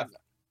Yes, have I not. have.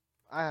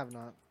 I have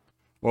not.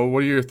 Well,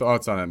 what are your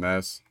thoughts on it,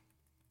 Mass?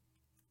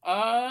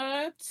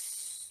 I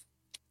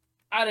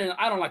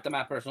don't like the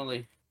map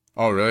personally.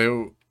 Oh,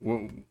 really?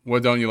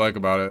 What don't you like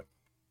about it?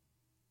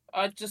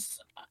 I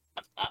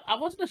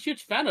wasn't a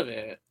huge fan of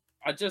it.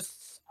 I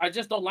just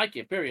don't like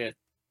it. Period.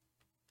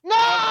 No.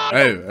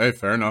 Hey,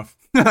 fair enough.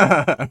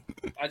 Scar.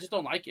 I just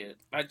don't like it.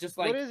 I just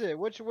like. What is it?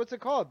 What's it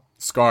called?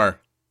 Spar?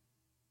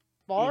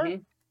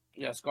 Mhm.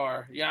 Yeah,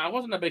 Scar. Yeah, I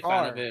wasn't a big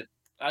fan of Scar. it.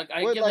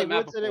 I What get the like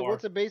map what's it? before.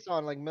 What's it based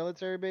on? Like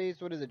military base?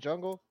 What is it?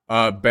 Jungle?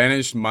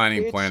 Banished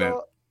mining It's planet.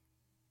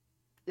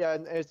 yeah,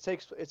 and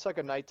it's like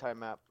a nighttime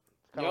map.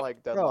 Kind of Yep.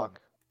 like Deadlock.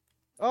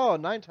 Oh,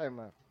 nighttime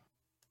map.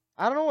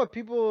 I don't know why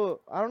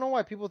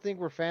people think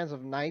we're fans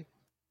of the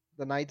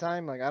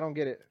nighttime. Like I don't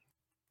get it.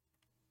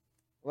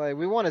 Like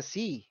we want to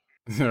see.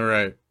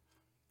 Right.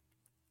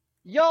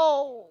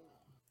 Yo.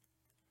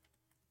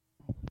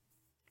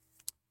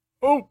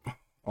 Oh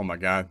my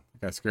god,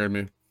 that scared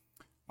me.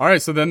 All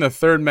right, so then the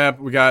third map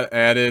we got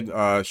added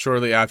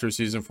shortly after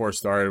season 4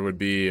 started would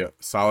be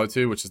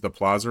Solitude, which is the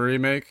Plaza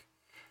remake.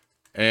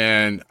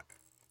 And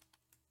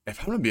if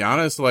I'm gonna be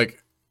honest,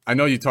 like I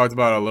know you talked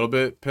about it a little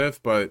bit,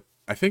 Piff, but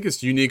I think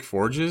it's Unique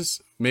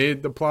Forges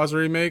made the Plaza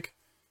remake.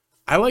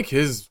 I like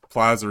his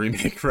Plaza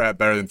remake rap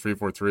better than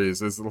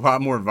 343's. It's a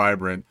lot more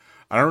vibrant.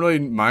 I don't really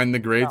mind the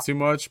grade too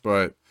much,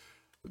 but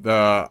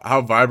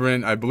how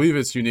vibrant, I believe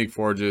it's Unique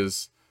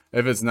Forges.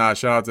 If it's not,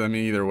 shout out to him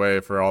either way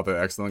for all the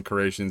excellent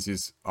creations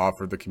he's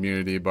offered the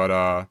community.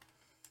 But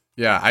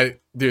yeah,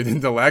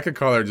 dude, the lack of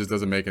color just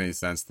doesn't make any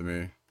sense to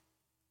me.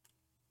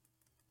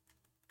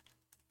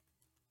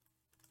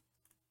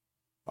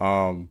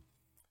 But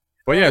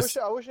yes,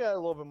 I wish it had a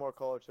little bit more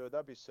color to it.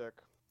 That'd be sick.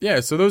 yeah.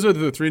 So those are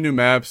the 3 new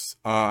maps.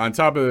 On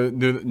top of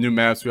the new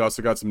maps, we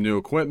also got some new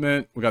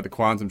equipment. We got the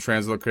Quantum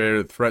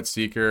Translocator, the Threat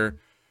Seeker,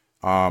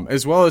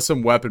 as well as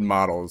some weapon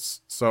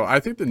models. So I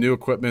think the new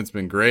equipment's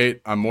been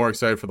great. I'm more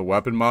excited for the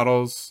weapon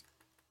models.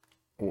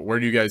 Where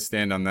do you guys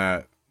stand on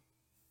that?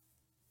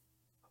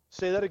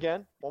 Say that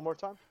again, one more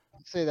time.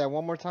 Say that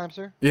one more time,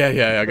 sir. Yeah,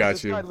 I got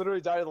This you. guy literally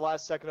died at the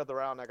last second of the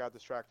round. I got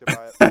distracted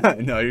by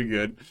it. No, you're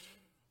good.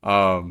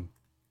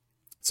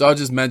 So I was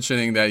just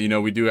mentioning that,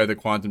 we do have the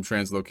Quantum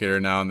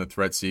Translocator now and the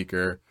Threat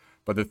Seeker.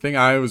 But the thing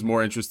I was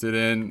more interested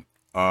in,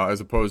 as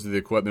opposed to the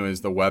equipment,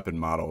 is the weapon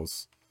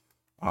models.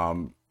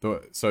 So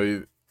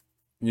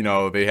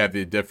they have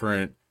the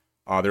different,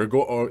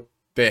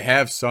 they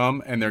have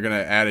some, and they're going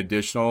to add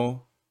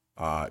additional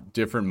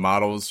different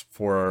models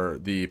for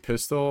the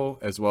pistol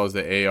as well as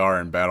the AR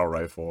and battle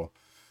rifle.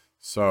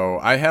 So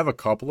I have a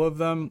couple of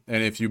them,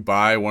 and if you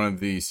buy one of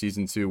the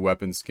season 2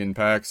 weapon skin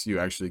packs, you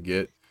actually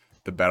get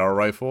the battle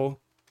rifle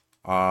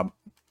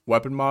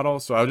weapon model.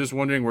 So I was just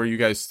wondering where you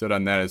guys stood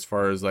on that as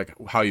far as like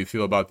how you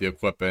feel about the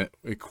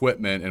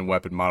equipment and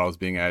weapon models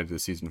being added to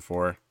season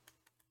 4.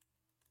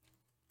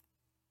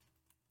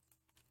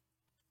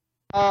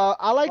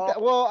 I like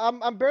that. Well,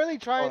 I'm barely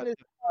trying ahead.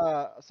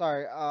 this.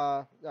 Sorry.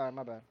 My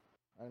bad.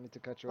 I didn't mean to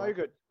cut you No, off. you're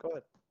good. Go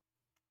ahead.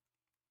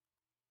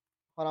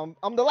 Hold on.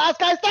 I'm the last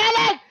guy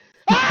standing.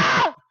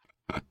 Ah!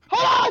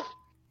 Hold on.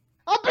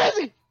 I'm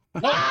busy.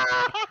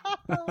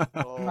 Ah!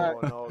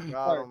 Oh no,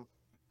 got Alright. him.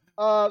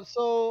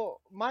 So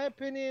my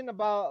opinion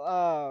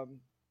about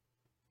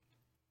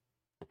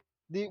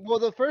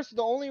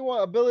the only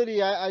one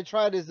ability I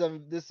tried is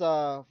this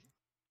I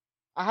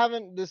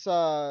haven't this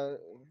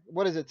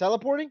what is it,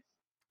 teleporting?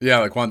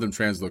 Yeah, the quantum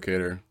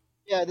translocator.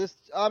 Yeah, this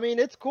I mean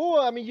it's cool.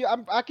 I mean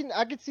I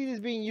can see this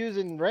being used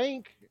in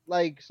rank,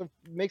 like some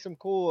make some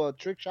cool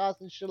trick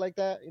shots and shit like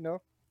that.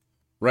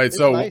 Right. It's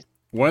So nice.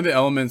 one of the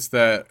elements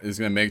that is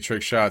going to make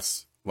trick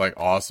shots like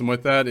awesome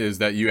with that is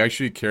that you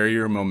actually carry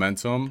your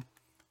momentum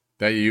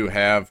that you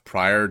have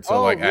prior to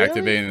Oh like really?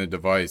 activating the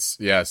device.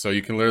 Yeah. So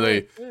you can Oh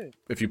literally, shit.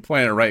 if you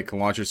plan it right, you can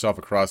launch yourself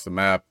across the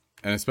map,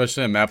 and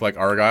especially a map like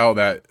Argyle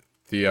that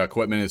the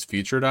equipment is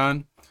featured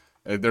on.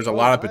 There's a Oh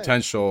lot of nice.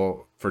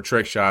 potential for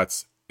trick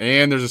shots,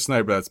 and there's a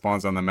sniper that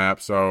spawns on the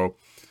map. So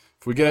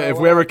if we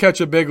ever Well,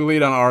 catch a big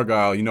lead on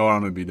Argyle, you know what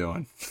I'm gonna be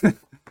doing.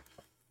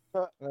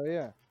 oh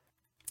yeah.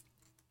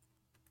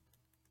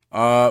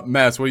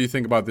 Matt, what do you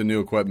think about the new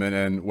equipment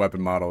and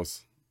weapon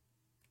models?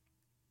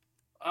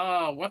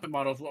 Weapon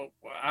models. Well,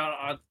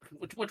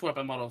 which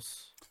weapon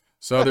models?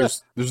 So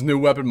there's new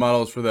weapon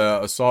models for the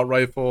assault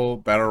rifle,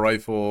 battle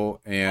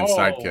rifle, and Oh,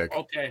 sidekick.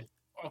 okay.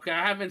 Okay,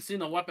 I haven't seen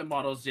the weapon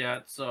models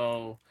yet,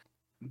 so.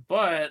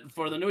 But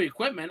for the new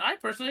equipment, I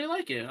personally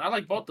like it. I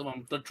like both of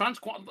them. The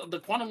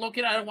quantum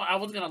locator, I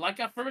wasn't gonna like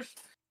at first,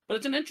 but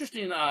it's an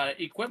interesting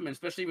equipment,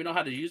 especially if you know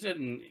how to use it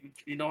and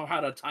you know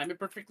how to time it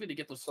perfectly to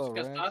get those So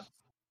get ranks. shots.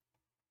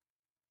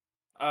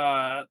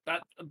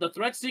 That the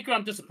threat seeker,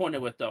 I'm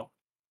disappointed with though.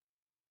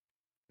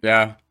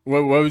 Yeah.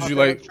 What would Not you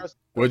fan of like? Threat Seeker?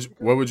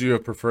 What would you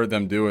have preferred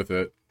them do with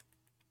it?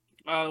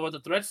 With the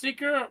threat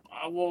seeker,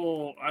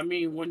 well, I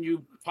mean, when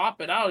you pop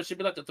it out, it should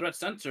be like the threat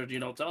sensor.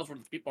 Tell us where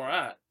the people are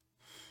at.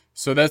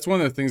 So that's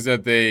one of the things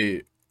that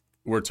they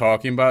were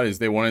talking about is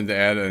they wanted to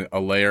add a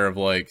layer of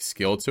like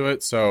skill to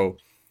it. So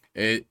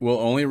it will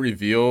only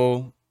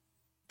reveal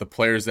the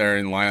players that are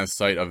in line of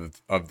sight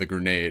of the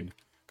grenade.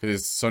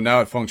 Because so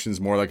now it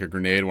functions more like a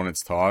grenade when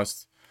it's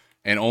tossed,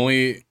 and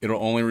it'll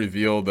only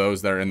reveal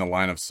those that are in the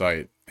line of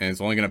sight, and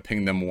it's only going to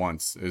ping them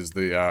once. Is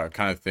the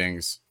kind of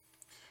things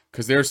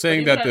because they're But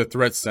saying even that that, the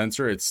threat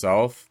sensor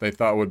itself they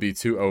thought would be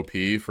too OP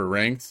for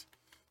ranked,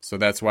 so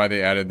that's why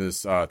they added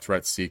this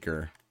threat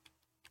seeker.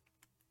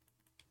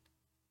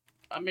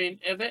 I mean,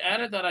 if they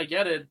added that, I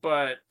get it,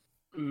 but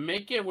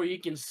make it where you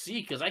can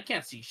see, because I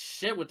can't see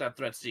shit with that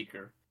threat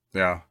seeker.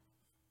 Yeah.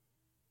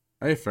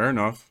 Hey, fair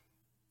enough.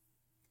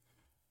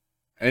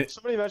 And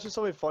Somebody mentioned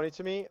something funny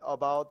to me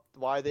about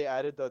why they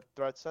added the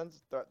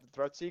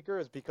threat seeker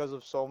is because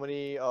of so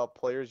many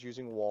players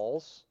using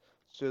walls.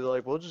 So they're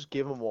like, we'll just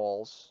give them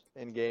walls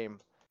in game,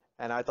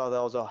 and I thought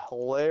that was a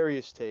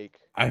hilarious take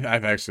I've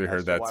actually as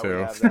heard to that why we too.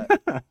 have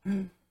that.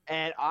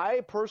 And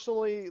I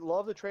personally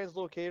love the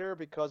translocator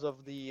because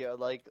of the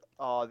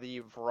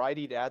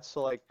variety it adds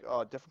to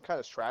different kind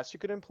of strats you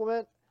could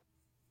implement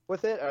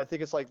with it. And I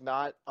think it's like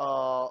not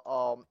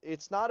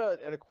it's not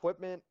an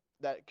equipment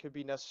that could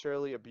be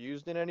necessarily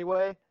abused in any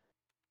way.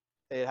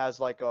 It has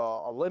like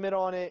a limit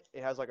on it.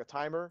 It has like a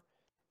timer,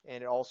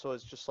 and it also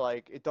is just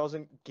like it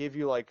doesn't give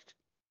you like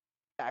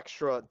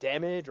extra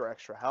damage or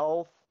extra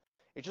health.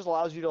 It just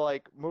allows you to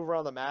like move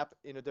around the map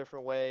in a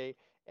different way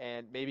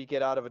and maybe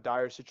get out of a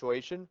dire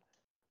situation,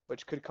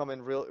 which could come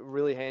in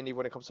really handy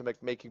when it comes to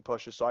making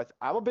pushes. So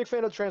I'm a big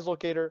fan of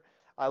Translocator.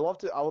 I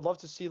would love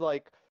to see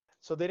like,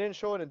 so they didn't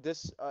show it in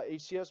this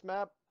HCS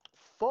map.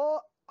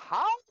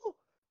 How?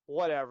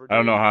 Whatever, I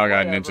don't know dude. how I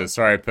got ninja. Whatever.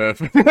 Sorry,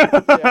 Piff.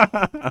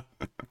 Yeah.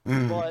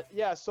 But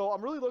yeah, so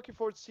I'm really looking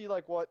forward to see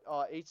like what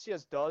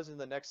HCS does in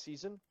the next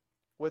season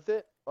with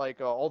it.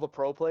 Like all the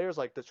pro players,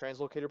 like the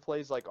Translocator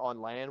plays like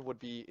on land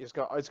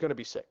it's gonna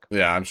be sick.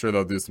 Yeah, I'm sure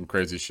they'll do some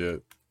crazy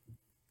shit.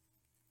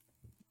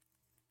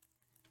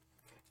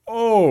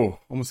 Oh,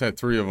 almost had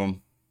three of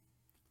them.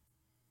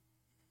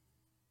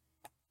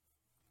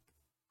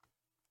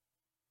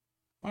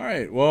 All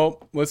right,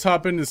 well, let's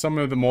hop into some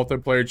of the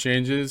multiplayer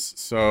changes.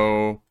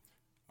 So,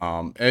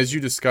 as you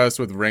discussed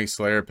with Rank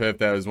Slayer Pip,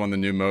 that was one of the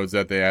new modes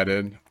that they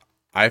added.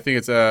 I think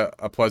it's a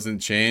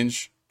pleasant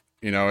change.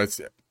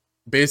 It's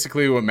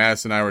basically what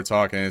Mass and I were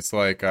talking. It's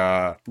like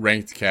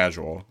ranked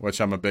casual,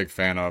 which I'm a big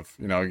fan of.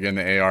 Again,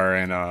 the AR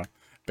and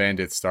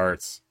Bandit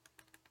starts.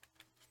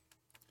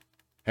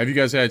 Have you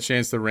guys had a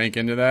chance to rank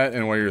into that,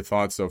 and what are your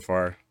thoughts so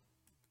far?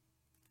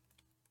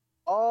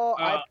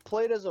 I Uh,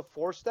 played as a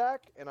 4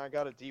 stack and I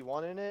got a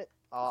D1 in it.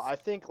 I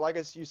think, like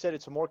as you said,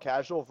 it's a more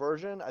casual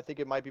version. I think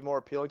it might be more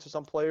appealing to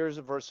some players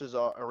versus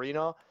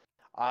Arena.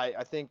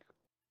 I think.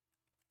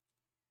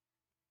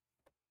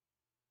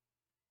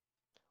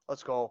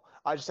 Let's go.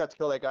 I just have to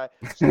kill that guy.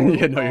 Yeah,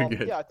 So, no, you're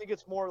good. yeah, I think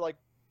it's more like,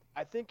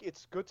 I think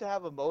it's good to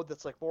have a mode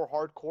that's like more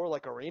hardcore,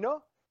 like Arena,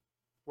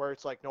 where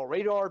it's like no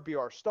radar,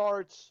 BR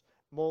starts,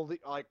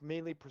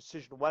 mainly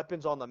precision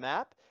weapons on the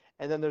map.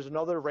 And then there's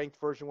another ranked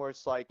version where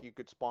it's like you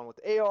could spawn with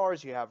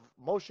ARs, you have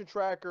motion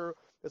tracker.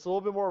 It's a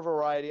little bit more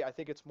variety. I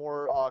think it's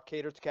more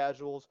catered to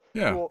casuals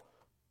Yeah.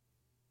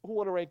 who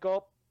want to rank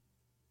up,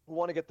 who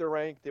want to get their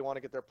rank, they want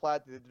to get their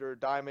plat, their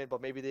diamond,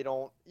 but maybe they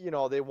don't,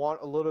 they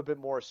want a little bit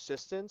more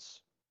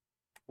assistance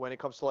when it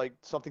comes to like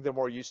something they're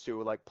more used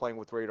to, like playing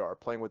with radar,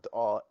 playing with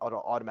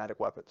automatic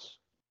weapons.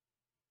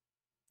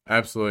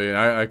 Absolutely,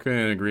 I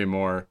couldn't agree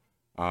more.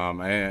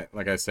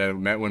 Like I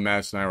said, when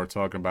Max and I were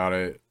talking about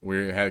it,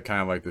 we had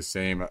kind of like the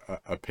same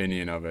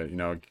opinion of it. You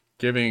know,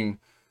 giving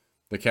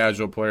the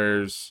casual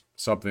players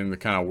something to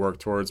kind of work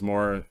towards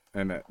more,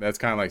 and that's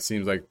kind of like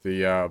seems like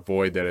the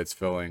void that it's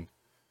filling.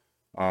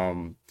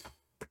 Um,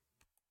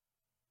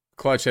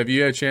 Clutch, have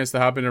you had a chance to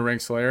hop into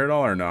Rank Slayer at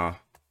all or nah?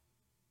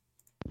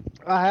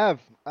 I have.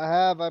 I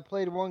have. I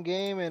played one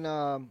game and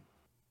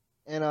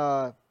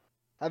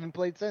haven't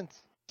played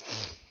since.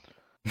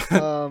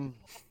 Um,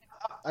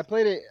 I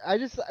played it. I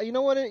just you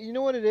know what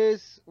it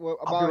is I'll be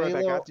about right back. I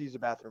Halo. have to use the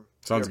bathroom.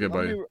 Sounds good, Be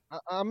right back.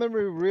 buddy. I'm gonna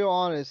be real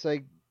honest.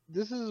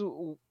 This is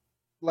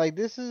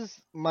this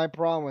is my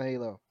problem with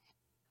Halo.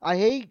 I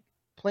hate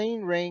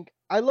playing rank.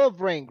 I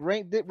love rank.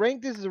 Rank.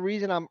 This is the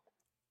reason I'm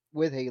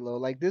with Halo.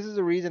 Like this is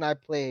the reason I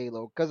play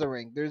Halo because of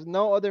rank. There's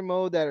no other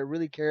mode that I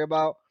really care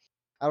about.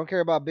 I don't care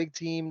about big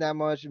team that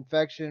much,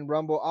 infection,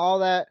 rumble, all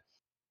that.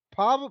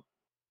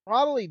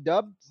 Probably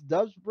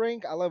dubs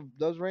rank. I love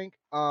dubs rank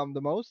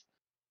the most.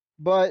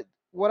 But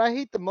what I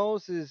hate the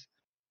most is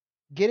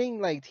getting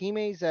like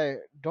teammates that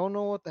don't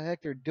know what the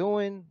heck they're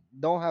doing,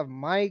 don't have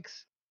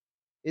mics.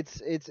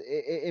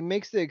 It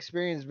makes the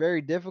experience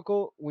very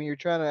difficult when you're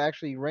trying to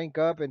actually rank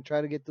up and try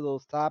to get to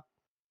those top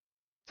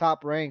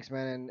ranks,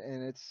 man.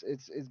 And it's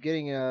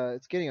getting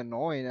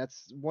annoying.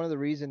 That's one of the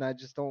reasons I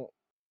just don't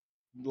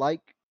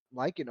like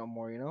like it no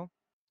more. You know.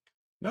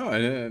 No,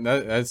 and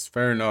that's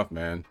fair enough,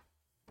 man.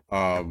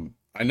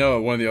 I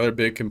know one of the other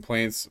big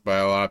complaints by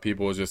a lot of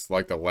people is just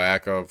like the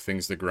lack of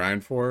things to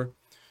grind for.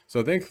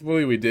 So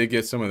thankfully we did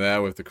get some of that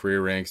with the career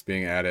ranks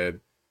being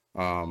added.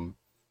 Um,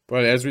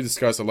 but as we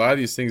discussed, a lot of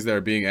these things that are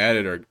being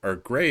added are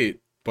great,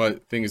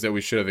 but things that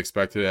we should have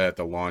expected at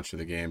the launch of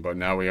the game. But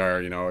now we are,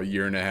 a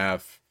year and a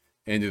half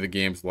into the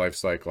game's life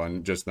cycle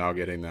and just now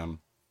getting them.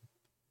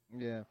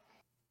 Yeah.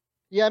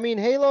 Yeah, I mean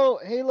Halo,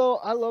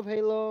 I love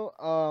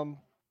Halo.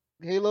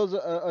 Halo's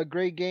a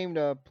great game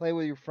to play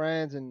with your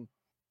friends and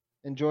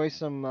enjoy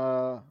some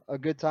a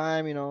good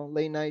time,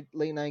 late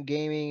night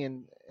gaming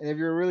and if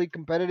you're really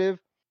competitive,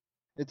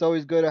 it's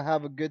always good to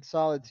have a good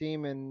solid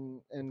team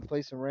and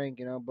play some rank.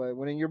 But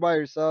when you're by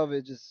yourself,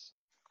 just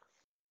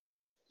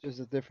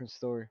a different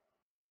story.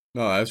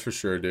 No, that's for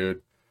sure,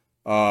 dude.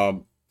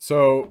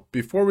 So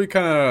before we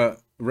kind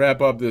of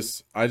wrap up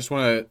this, I just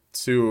wanted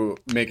to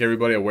make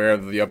everybody aware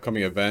of the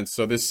upcoming events.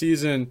 So this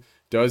season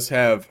does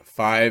have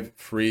 5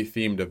 free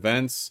themed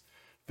events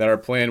that are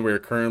planned. We're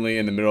currently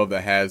in the middle of the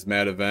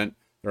hazmat event.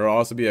 There will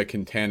also be a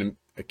containment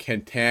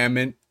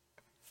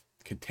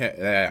event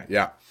that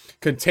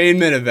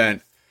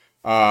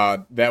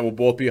will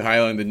both be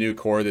highlighting the new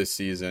core this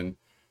season.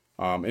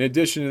 In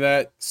addition to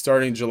that,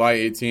 starting July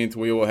 18th,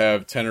 we will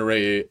have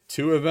Tenere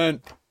 2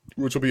 event,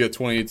 which will be a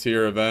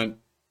 20-tier event.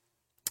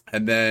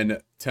 And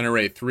then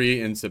Tenere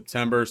 3 in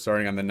September,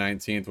 starting on the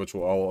 19th, which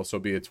will also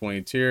be a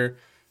 20-tier.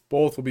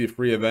 Both will be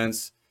free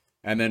events.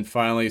 And then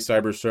finally,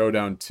 Cyber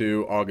Showdown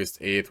 2, August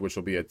 8th, which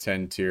will be a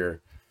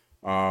 10-tier.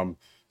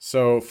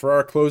 So for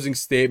our closing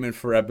statement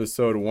for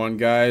episode 1,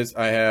 guys,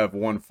 I have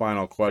one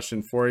final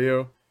question for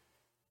you.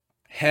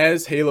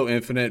 Has Halo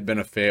Infinite been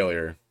a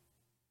failure?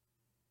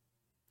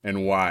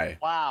 And why?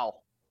 Wow.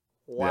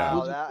 Yeah.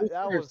 Wow, Who's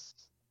that first? was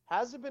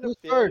hasn't been a Who's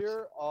first?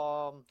 failure.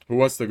 Who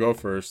wants to go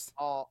first?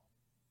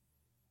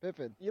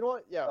 Pippin. You know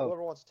what? Yeah, Oh.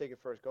 whoever wants to take it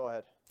first, go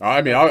ahead.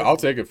 I mean, I'll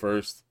take it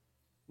first.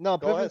 No,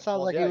 Go Pippin ahead, sounds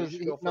Smalls. like Yeah, he you was.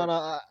 should go No,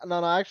 first.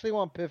 no. I actually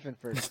want Pippin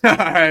first. All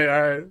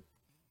right.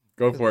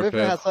 Go 'Cause for it, Pippin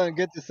Pip. has something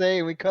good to say,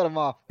 and we cut him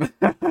off. So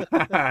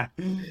It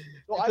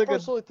I took a-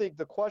 personally think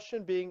the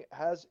question being,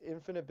 has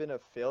Infinite been a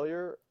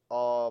failure?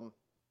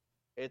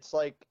 It's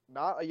like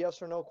not a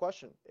yes or no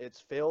question. It's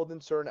failed in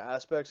certain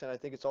aspects, and I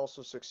think it's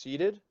also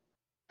succeeded.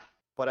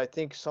 But I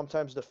think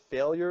sometimes the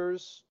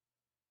failures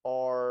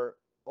are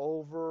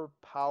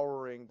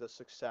overpowering the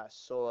success.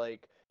 So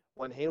like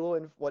when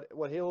what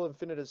Halo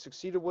Infinite has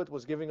succeeded with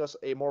was giving us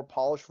a more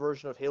polished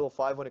version of Halo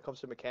 5 when it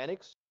comes to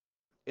mechanics.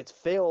 It's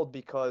failed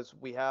because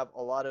we have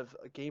a lot of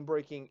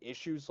game-breaking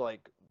issues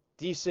like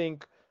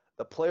desync,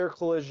 the player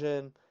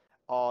collision,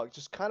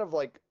 just kind of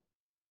like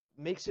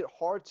makes it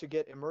hard to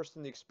get immersed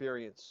in the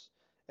experience,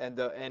 and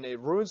it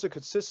ruins the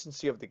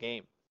consistency of the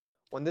game.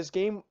 When this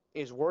game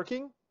is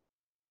working,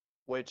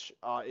 which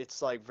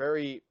it's like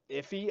very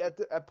iffy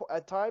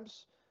at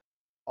times,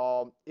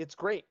 it's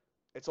great.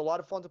 It's a lot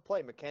of fun to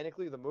play.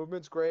 Mechanically, the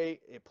movement's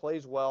great. It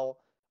plays well.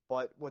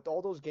 But with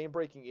all those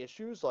game-breaking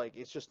issues, like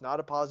it's just not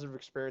a positive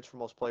experience for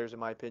most players, in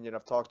my opinion.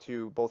 I've talked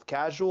to both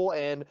casual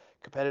and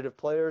competitive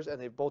players,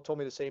 and they've both told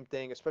me the same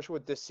thing. Especially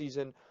with this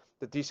season,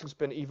 the desync's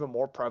been even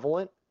more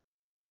prevalent.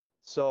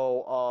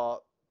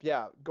 So,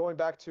 yeah, going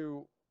back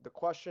to the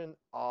question,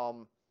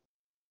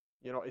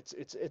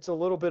 it's a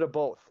little bit of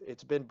both.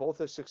 It's been both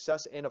a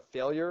success and a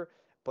failure,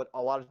 but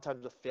a lot of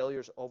times the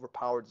failures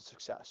overpower the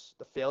success.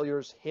 The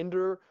failures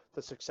hinder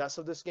the success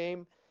of this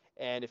game,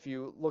 and if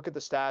you look at the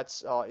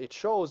stats, it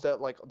shows that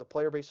like the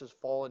player base has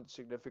fallen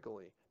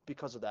significantly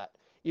because of that.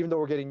 even though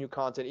we're getting new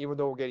content, even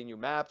though we're getting new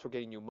maps, we're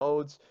getting new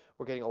modes,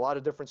 we're getting a lot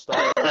of different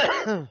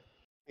stuff.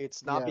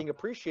 It's not Yeah. being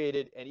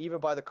appreciated, and even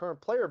by the current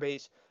player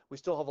base, we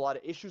still have a lot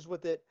of issues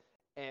with it.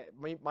 And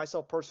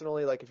myself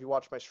personally, like if you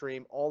watch my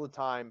stream all the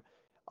time,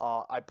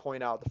 I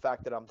point out the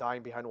fact that I'm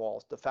dying behind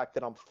walls, the fact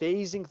that I'm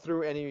phasing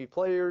through enemy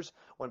players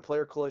when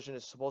player collision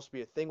is supposed to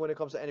be a thing when it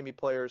comes to enemy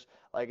players.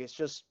 Like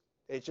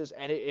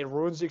and it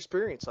ruins the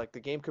experience. Like the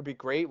game could be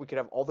great, we could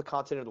have all the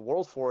content in the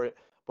world for it,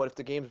 but if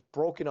the game's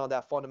broken on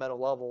that fundamental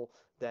level,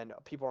 then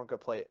people aren't gonna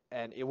play it,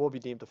 and it will be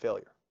deemed a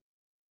failure.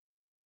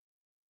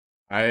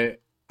 I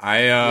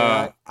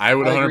Yeah, I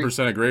would I agree.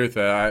 100% agree with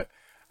that.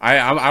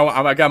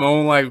 I got my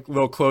own like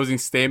little closing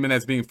statement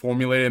that's being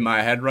formulated in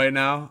my head right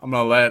now. I'm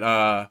gonna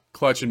let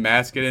Clutch and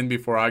Mask get in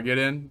before I get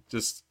in.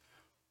 Just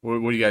what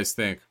do you guys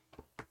think?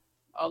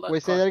 I'll let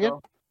Wait, say that Clark again?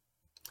 go.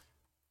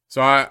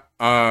 So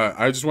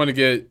I just want to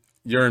get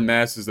your and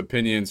Mass's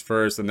opinions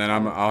first, and then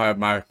I'll have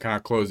my kind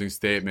of closing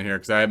statement here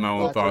because I have my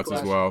own Gotcha, thoughts as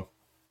gotcha. well.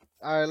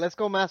 All right, let's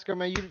go, Masker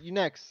Man. You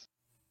next.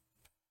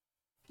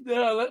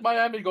 Yeah, let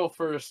Miami go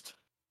first.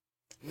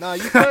 No,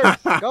 you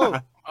first. Go.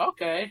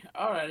 Okay,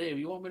 alrighty.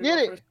 You want me to Get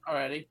go it. first?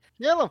 Alrighty.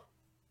 Kill him.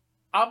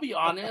 I'll be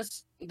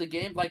honest. The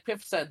game, like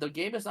Piff said, the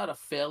game is not a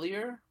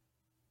failure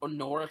or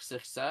nor a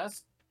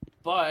success,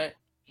 but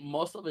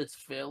most of its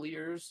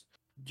failures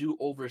do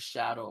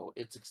overshadow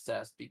its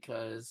success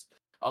because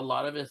a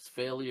lot of its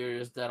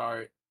failures that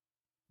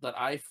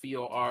I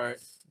feel are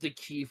the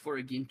key for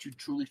a game to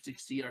truly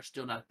succeed are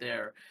still not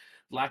there.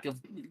 Lack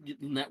of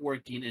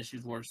networking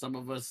issues where some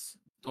of us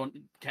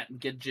can't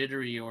get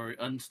jittery or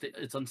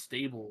it's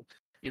unstable.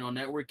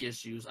 Network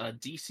issues,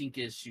 desync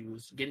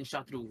issues, getting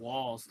shot through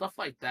walls, stuff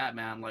like that,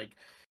 man.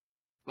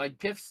 Like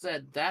Piff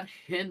said, that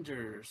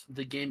hinders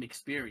the game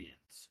experience.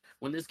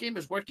 When this game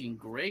is working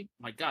great,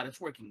 my God,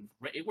 it's working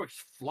great. It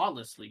works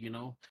flawlessly.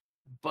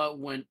 But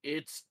when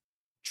it's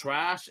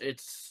trash,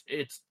 it's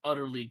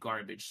utterly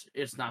garbage.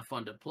 It's not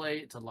fun to play.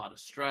 It's a lot of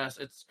stress.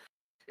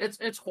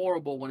 It's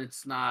horrible when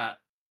it's not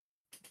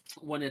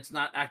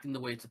acting the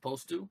way it's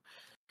supposed to.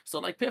 So,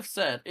 like Piff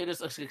said, it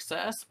is a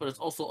success, but it's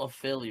also a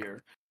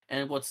failure.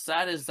 And what's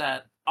sad is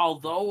that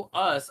although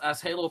us as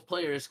Halo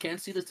players can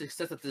see the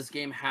success that this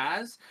game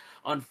has,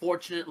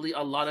 unfortunately,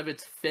 a lot of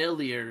its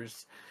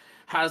failures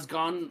has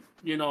gone,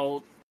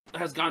 not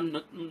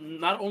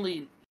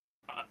only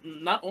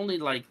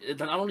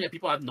have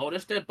people have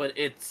noticed it, but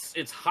it's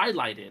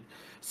highlighted.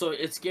 So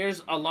it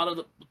scares a lot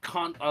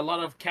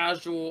of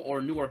casual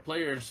or newer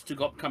players to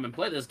come and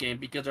play this game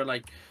because they're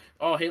like,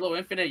 oh, Halo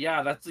Infinite,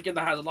 yeah, that's the game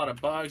that has a lot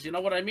of bugs. You know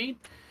what I mean?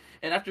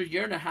 And after a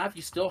year and a half,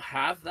 you still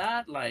have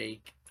that.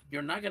 Like,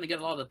 you're not gonna get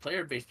a lot of the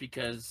player base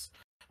because,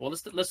 well,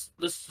 let's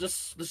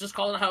just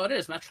call it how it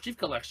is. Master Chief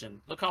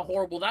Collection. Look how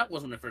horrible that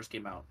was when it first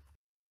came out.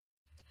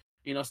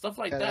 Stuff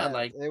like Yeah, that.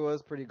 Like, it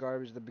was pretty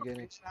garbage at the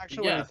beginning.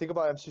 Actually, when yeah, you think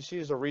about MCC,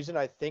 is the reason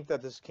I think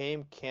that this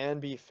game can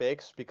be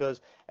fixed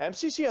because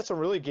MCC had some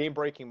really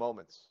game-breaking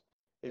moments.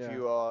 If Yeah.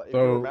 you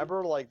So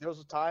remember, like there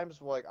was times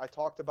like I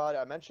talked about it,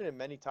 I mentioned it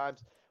many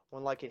times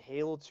when like in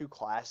Halo 2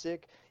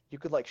 Classic, you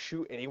could like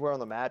shoot anywhere on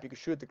the map. You could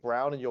shoot at the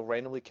ground and you'll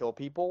randomly kill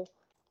people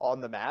on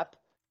the map.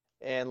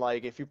 And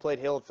like if you played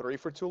Halo 3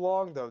 for too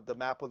long, the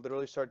map would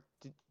literally start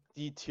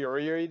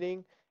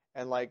deteriorating.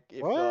 And like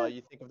if What?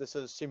 you think of this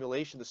as a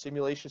simulation, the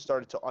simulation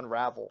started to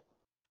unravel.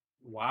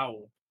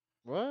 wow,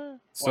 What? Yeah,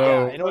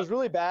 so and it was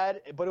really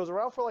bad, but it was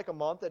around for like a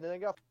month, and then it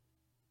got.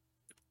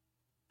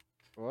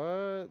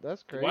 What?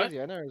 That's What?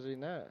 crazy. I never seen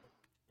that.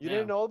 You Yeah.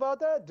 didn't know about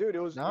that, dude?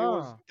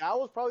 No. That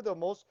was probably the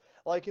most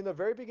like in the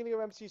very beginning of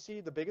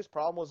MCC. The biggest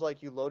problem was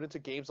like you load into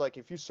games like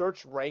if you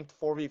search ranked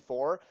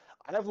 4v4,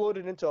 I have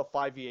loaded into a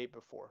 5v8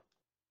 before,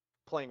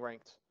 playing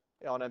ranked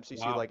on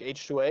MCC wow. like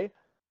H2A,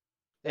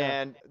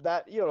 Yeah. and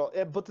that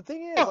but the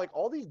thing is like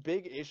all these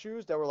big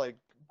issues that were like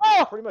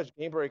Oh! pretty much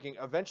game breaking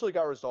eventually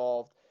got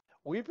resolved.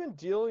 We've been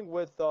dealing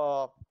with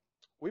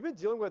we've been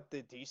dealing with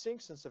the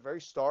desync since the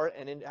very start,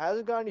 and it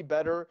hasn't got any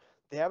better.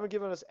 They haven't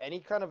given us any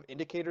kind of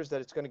indicators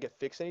that it's going to get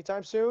fixed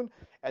anytime soon,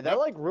 and that Yep.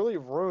 like really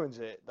ruins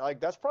it. Like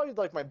that's probably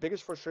like my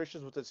biggest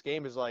frustrations with this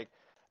game is like,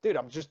 dude,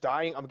 I'm just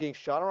dying. I'm getting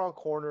shot around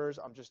corners.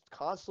 I'm just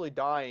constantly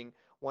dying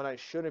when I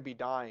shouldn't be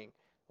dying.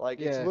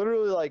 Like it's Yeah.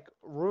 literally like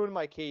ruined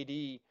my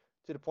KD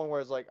to the point where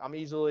it's like I'm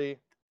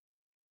easily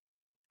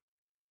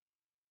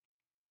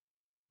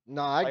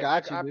No, I like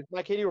got you, dude.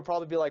 my KD would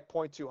probably be like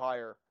 0.2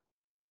 higher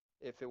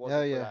if it Hell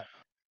wasn't for yeah. that.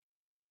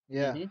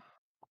 Yeah. hmm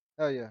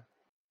Hell yeah.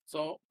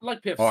 So,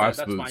 like Piff oh, said,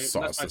 absolute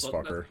sauce, this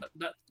fucker.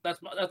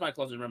 that's my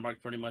closing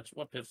remark. Pretty much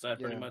what Piff said.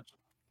 Pretty Yeah. much.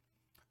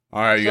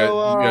 All right,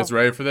 So, you guys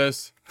ready for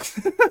this?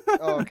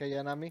 Oh, okay.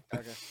 Yeah, not me.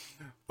 Okay.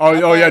 Oh,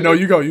 I oh yeah, thought no, you-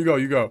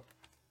 you go.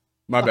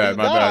 My bad,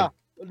 my Nah. bad.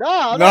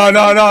 Nah.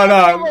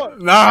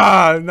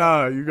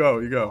 No, you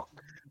go.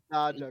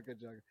 Nah, joking.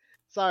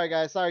 Sorry,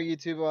 guys. Sorry,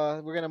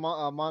 YouTube. We're gonna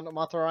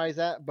authorize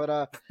that,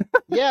 but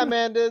yeah,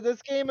 man.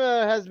 This game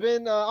has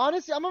been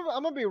honestly. I'm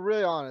gonna be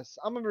really honest.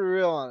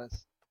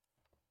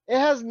 It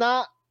has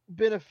not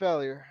been a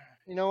failure.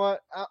 You know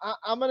what?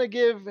 I'm gonna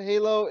give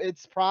Halo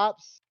its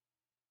props.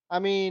 I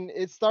mean,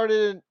 it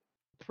started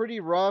pretty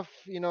rough.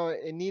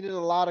 It needed a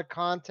lot of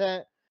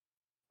content.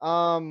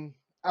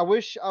 I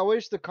wish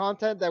the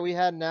content that we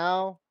had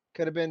now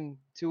could have been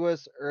to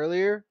us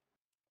earlier.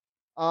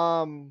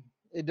 Um,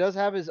 it does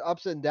have its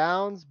ups and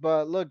downs,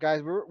 but look,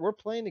 guys, we're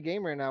playing the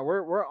game right now.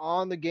 We're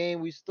on the game.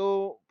 We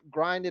still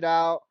grind it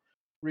out,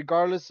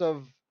 regardless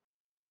of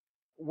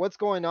what's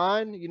going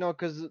on.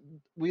 Because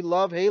we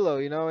love Halo.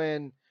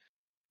 And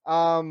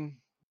um,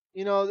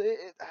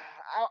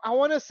 I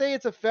want to say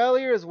it's a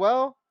failure as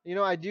well.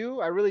 I do,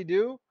 I really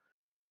do.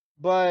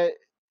 But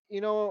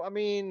I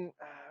mean,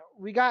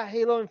 we got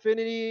Halo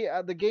Infinity.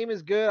 The game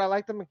is good. I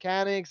like the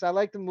mechanics. I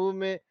like the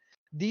movement.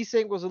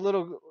 Desync was a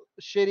little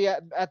shitty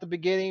at the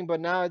beginning,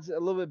 but now it's a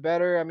little bit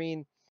better. I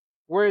mean,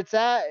 where it's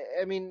at,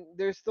 I mean,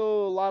 there's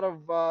still a lot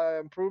of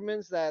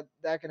improvements that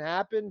can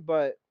happen.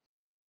 But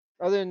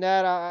other than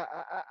that,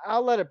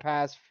 I'll let it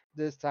pass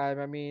this time.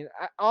 I mean,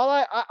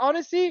 I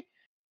honestly,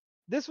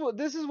 this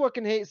is what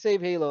can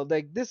save Halo.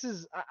 Like this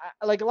is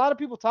like a lot of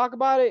people talk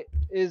about it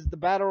is the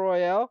battle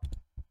royale.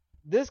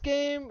 This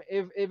game,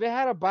 if it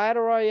had a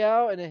battle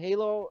royale and a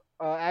Halo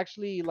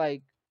actually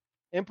like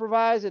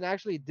improvised and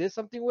actually did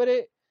something with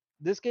it,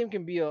 this game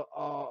can be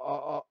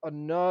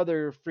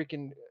another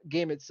freaking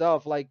game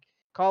itself. Like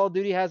Call of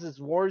Duty has its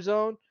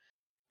Warzone,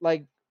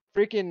 like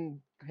freaking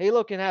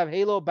Halo can have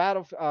Halo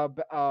battle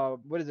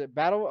what is it,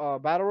 battle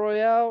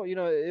royale?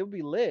 It'll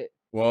be lit.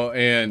 Well,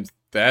 and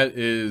that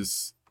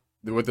is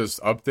with this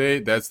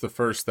update, that's the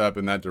first step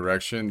in that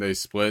direction. They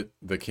split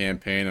the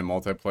campaign and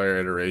multiplayer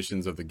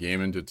iterations of the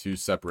game into two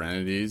separate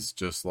entities,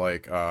 just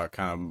like kind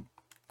of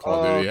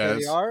Call of Duty has.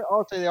 They are?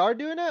 Oh, so they are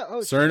doing that?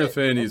 Oh, Certain shit.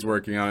 Affinity is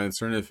working on it.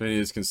 Certain Affinity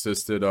is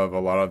consisted of a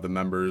lot of the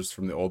members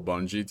from the old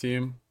Bungie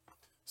team.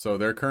 So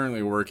they're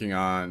currently working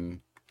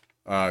on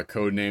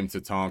codename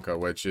Tatanka,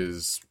 which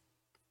is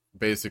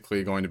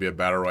basically going to be a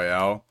battle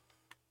royale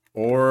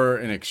or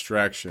an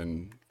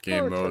extraction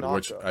game mode, Tanaka.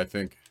 which I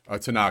think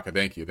Tanaka.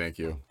 Thank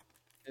you.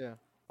 Yeah.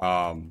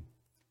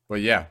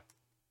 But yeah.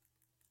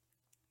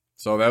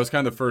 So that was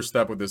kind of the first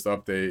step with this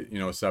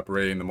update,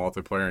 separating the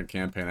multiplayer and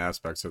campaign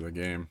aspects of the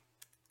game.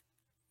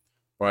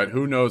 But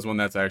who knows when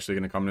that's actually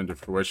going to come into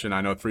fruition.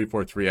 I know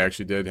 343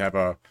 actually did have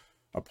a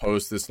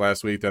post this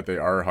last week that they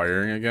are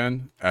hiring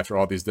again. After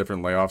all these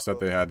different layoffs that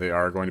they had, they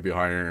are going to be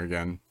hiring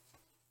again.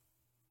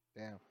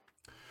 Damn.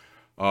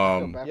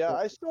 Yeah,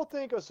 I still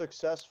think a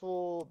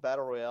successful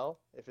battle royale,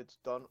 if it's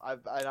done,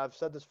 I've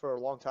said this for a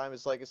long time.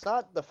 It's like it's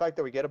not the fact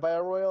that we get a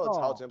battle royale; it's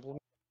how it's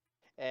implemented.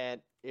 And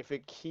if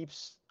it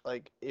keeps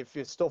if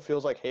it still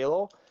feels like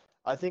Halo,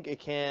 I think it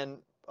can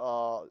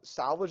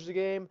salvage the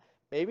game.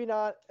 Maybe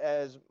not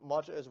as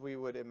much as we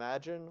would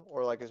imagine,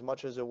 or like as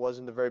much as it was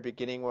in the very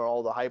beginning where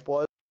all the hype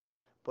was.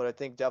 But I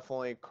think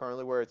definitely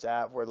currently where it's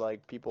at, where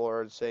like people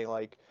are saying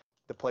like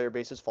the player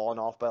base has fallen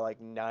off by like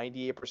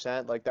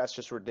 98%. Like that's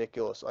just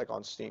ridiculous. Like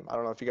on Steam, I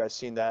don't know if you guys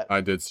seen that. I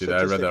did see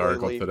that. I read that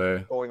article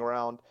today. Going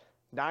around,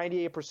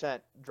 98%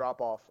 drop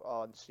off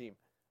on Steam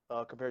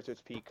compared to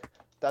its peak.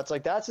 That's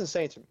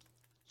insane to me.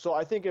 So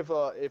I think if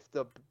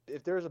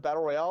there's a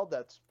battle royale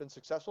that's been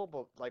successful,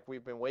 but like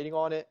we've been waiting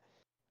on it,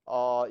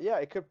 yeah,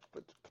 it could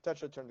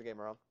potentially turn the game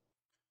around.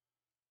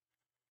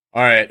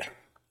 All right,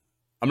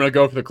 I'm gonna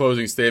go for the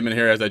closing statement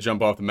here as I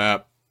jump off the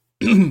map.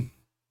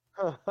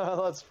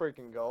 Let's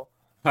freaking go.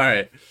 All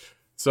right,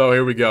 so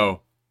here we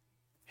go.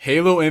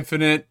 Halo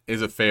Infinite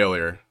is a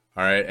failure.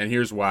 All right, and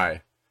here's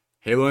why.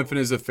 Halo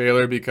Infinite is a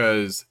failure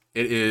because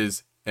it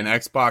is an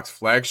Xbox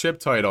flagship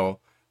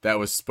title that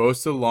was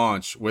supposed to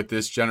launch with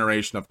this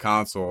generation of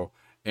console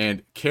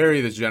and carry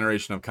this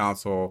generation of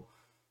console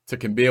to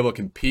be able to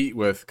compete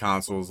with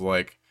consoles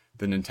like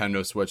the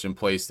Nintendo Switch and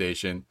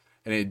PlayStation.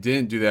 And it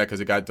didn't do that because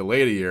it got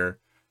delayed a year.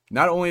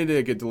 Not only did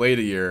it get delayed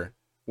a year,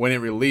 when it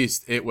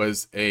released, it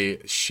was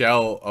a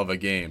shell of a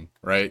game,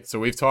 right? So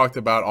we've talked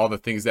about all the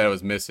things that it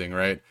was missing,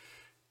 right?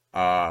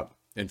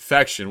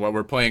 Infection, what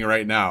we're playing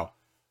right now,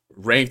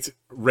 ranked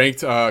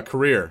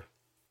career,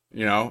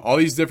 all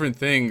these different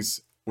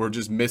things were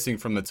just missing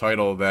from the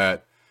title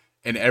that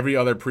in every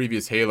other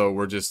previous Halo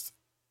were just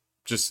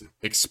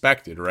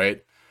expected,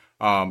 right?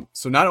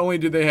 So not only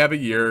did they have a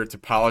year to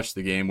polish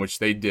the game, which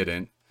they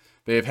didn't,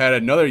 they've had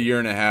another year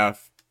and a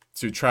half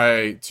to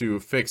try to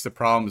fix the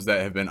problems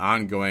that have been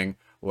ongoing.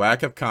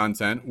 Lack of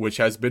content, which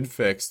has been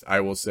fixed,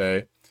 I will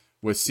say.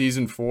 With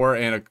Season 4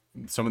 and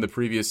some of the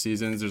previous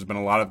seasons, there's been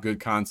a lot of good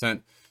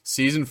content.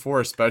 Season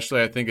 4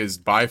 especially, I think, is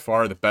by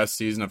far the best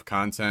season of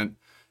content.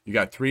 You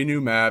got 3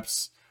 new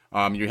maps.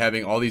 You're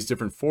having all these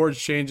different forge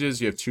changes.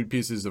 You have 2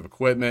 pieces of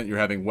equipment. You're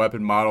having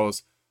weapon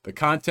models. The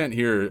content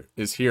here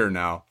is here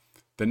now.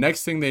 The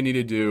next thing they need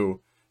to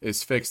do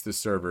is fix the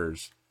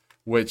servers,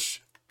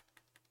 which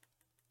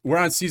we're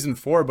on Season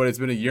 4, but it's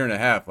been a year and a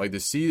half. Like the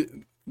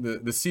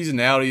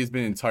seasonality has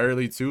been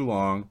entirely too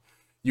long.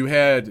 You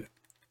had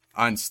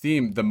on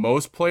Steam the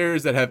most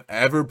players that have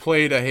ever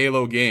played a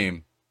Halo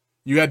game.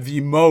 You had the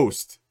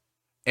most.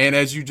 And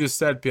as you just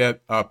said,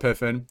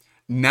 Piffin,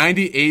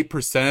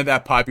 98% of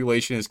that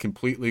population is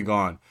completely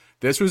gone.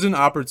 This was an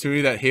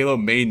opportunity that Halo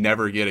may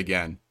never get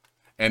again.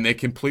 And they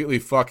completely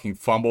fucking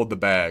fumbled the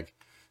bag.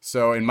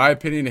 So in my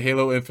opinion,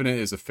 Halo Infinite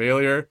is a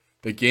failure.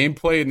 The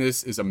gameplay in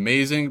this is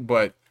amazing,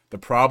 but the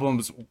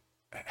problems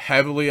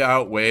heavily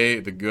outweigh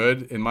the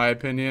good, in my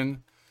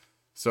opinion.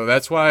 So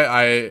that's why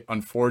I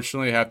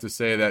unfortunately have to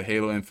say that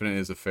Halo Infinite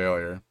is a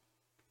failure.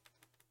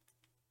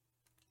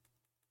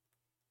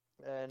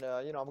 And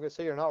I'm gonna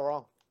say you're not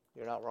wrong.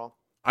 You're not wrong.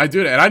 I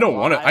do, and I don't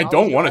Well, want to. I was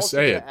don't gonna- want I to was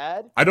say gonna it.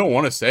 Add, I don't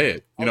want to say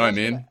it. You know what I was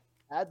gonna mean?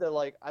 Add that,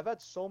 like, I've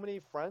had so many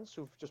friends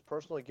who've just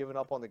personally given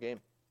up on the game.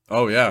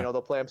 Oh yeah.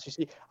 They'll play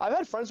MCC. I've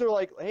had friends who are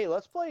like, "Hey,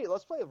 let's play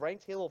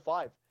ranked Halo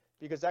 5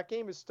 because that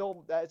game is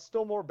still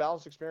more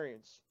balanced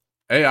experience."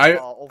 Hey,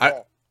 Overall.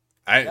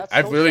 That's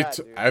I've so really, sad,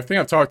 dude. I think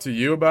I've talked to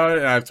you about it,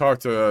 and I've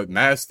talked to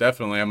Mass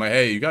definitely. I'm like,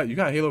 hey, you got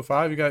Halo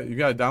 5? You got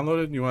it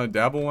downloaded? You want to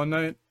dabble one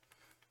night?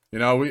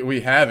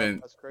 We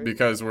haven't That's crazy.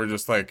 because we're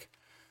just like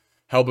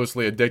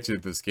helplessly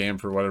addicted to this game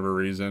for whatever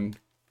reason.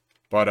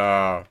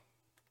 But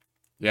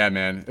yeah,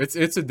 man, it's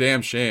a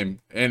damn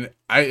shame, and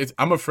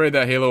I'm afraid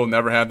that Halo will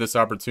never have this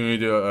opportunity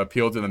to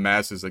appeal to the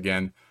masses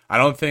again. I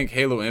don't think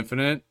Halo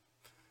Infinite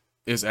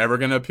is ever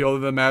going to appeal to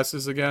the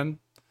masses again.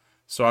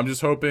 So I'm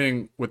just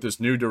hoping with this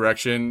new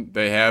direction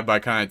they have by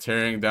kind of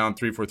tearing down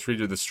 343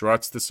 to the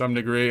struts to some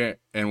degree,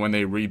 and when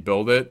they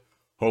rebuild it,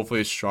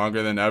 hopefully it's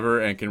stronger than ever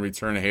and can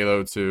return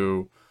Halo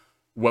to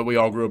what we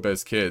all grew up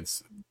as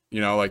kids.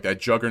 Like that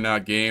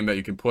juggernaut game that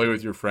you can play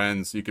with your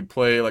friends. You could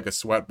play like a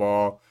sweat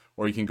ball,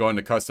 or you can go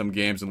into custom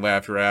games and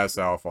laugh your ass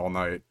off all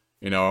night,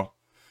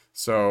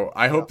 So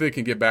I hope they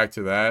can get back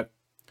to that.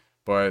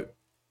 But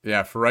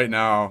yeah, for right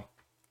now,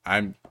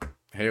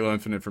 Halo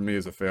Infinite for me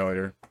is a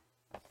failure.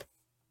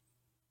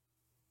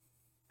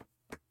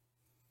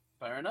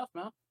 Fair enough,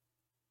 man.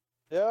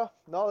 Yeah,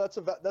 no, that's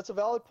a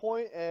valid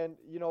point, and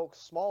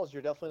Smalls,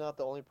 you're definitely not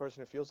the only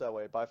person who feels that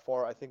way. By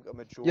far, I think a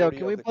majority. Yo,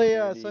 can we of the play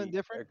community something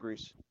different?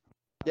 agrees.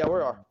 Yeah, we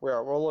are.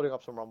 We're loading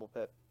up some Rumble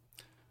Pit.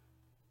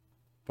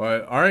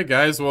 But all right,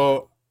 guys.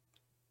 Well,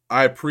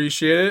 I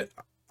appreciate it.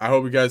 I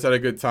hope you guys had a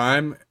good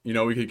time.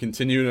 We could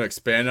continue to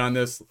expand on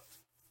this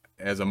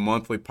as a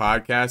monthly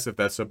podcast if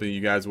that's something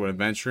you guys want to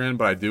venture in.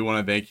 But I do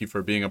want to thank you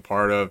for being a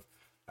part of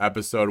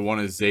episode 1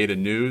 of Zeta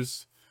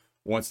News.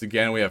 Once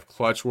again, we have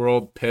Clutch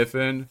World,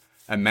 Piffin,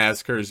 and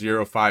Massacre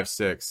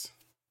 056.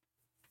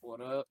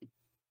 What up?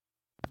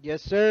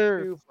 Yes, Thank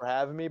sir. you for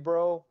having me,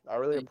 bro. I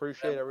really Thank you,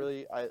 appreciate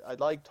it. I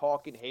like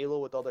talking Halo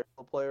with other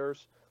Halo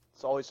players.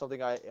 It's always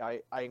something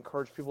I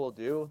encourage people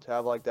to do, to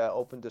have like that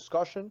open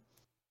discussion.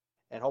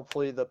 And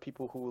hopefully the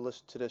people who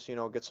listen to this,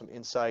 get some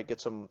insight, get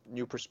some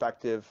new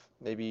perspective.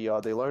 Maybe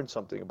they learn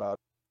something about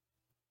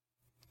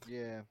it.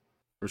 Yeah.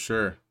 For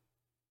sure.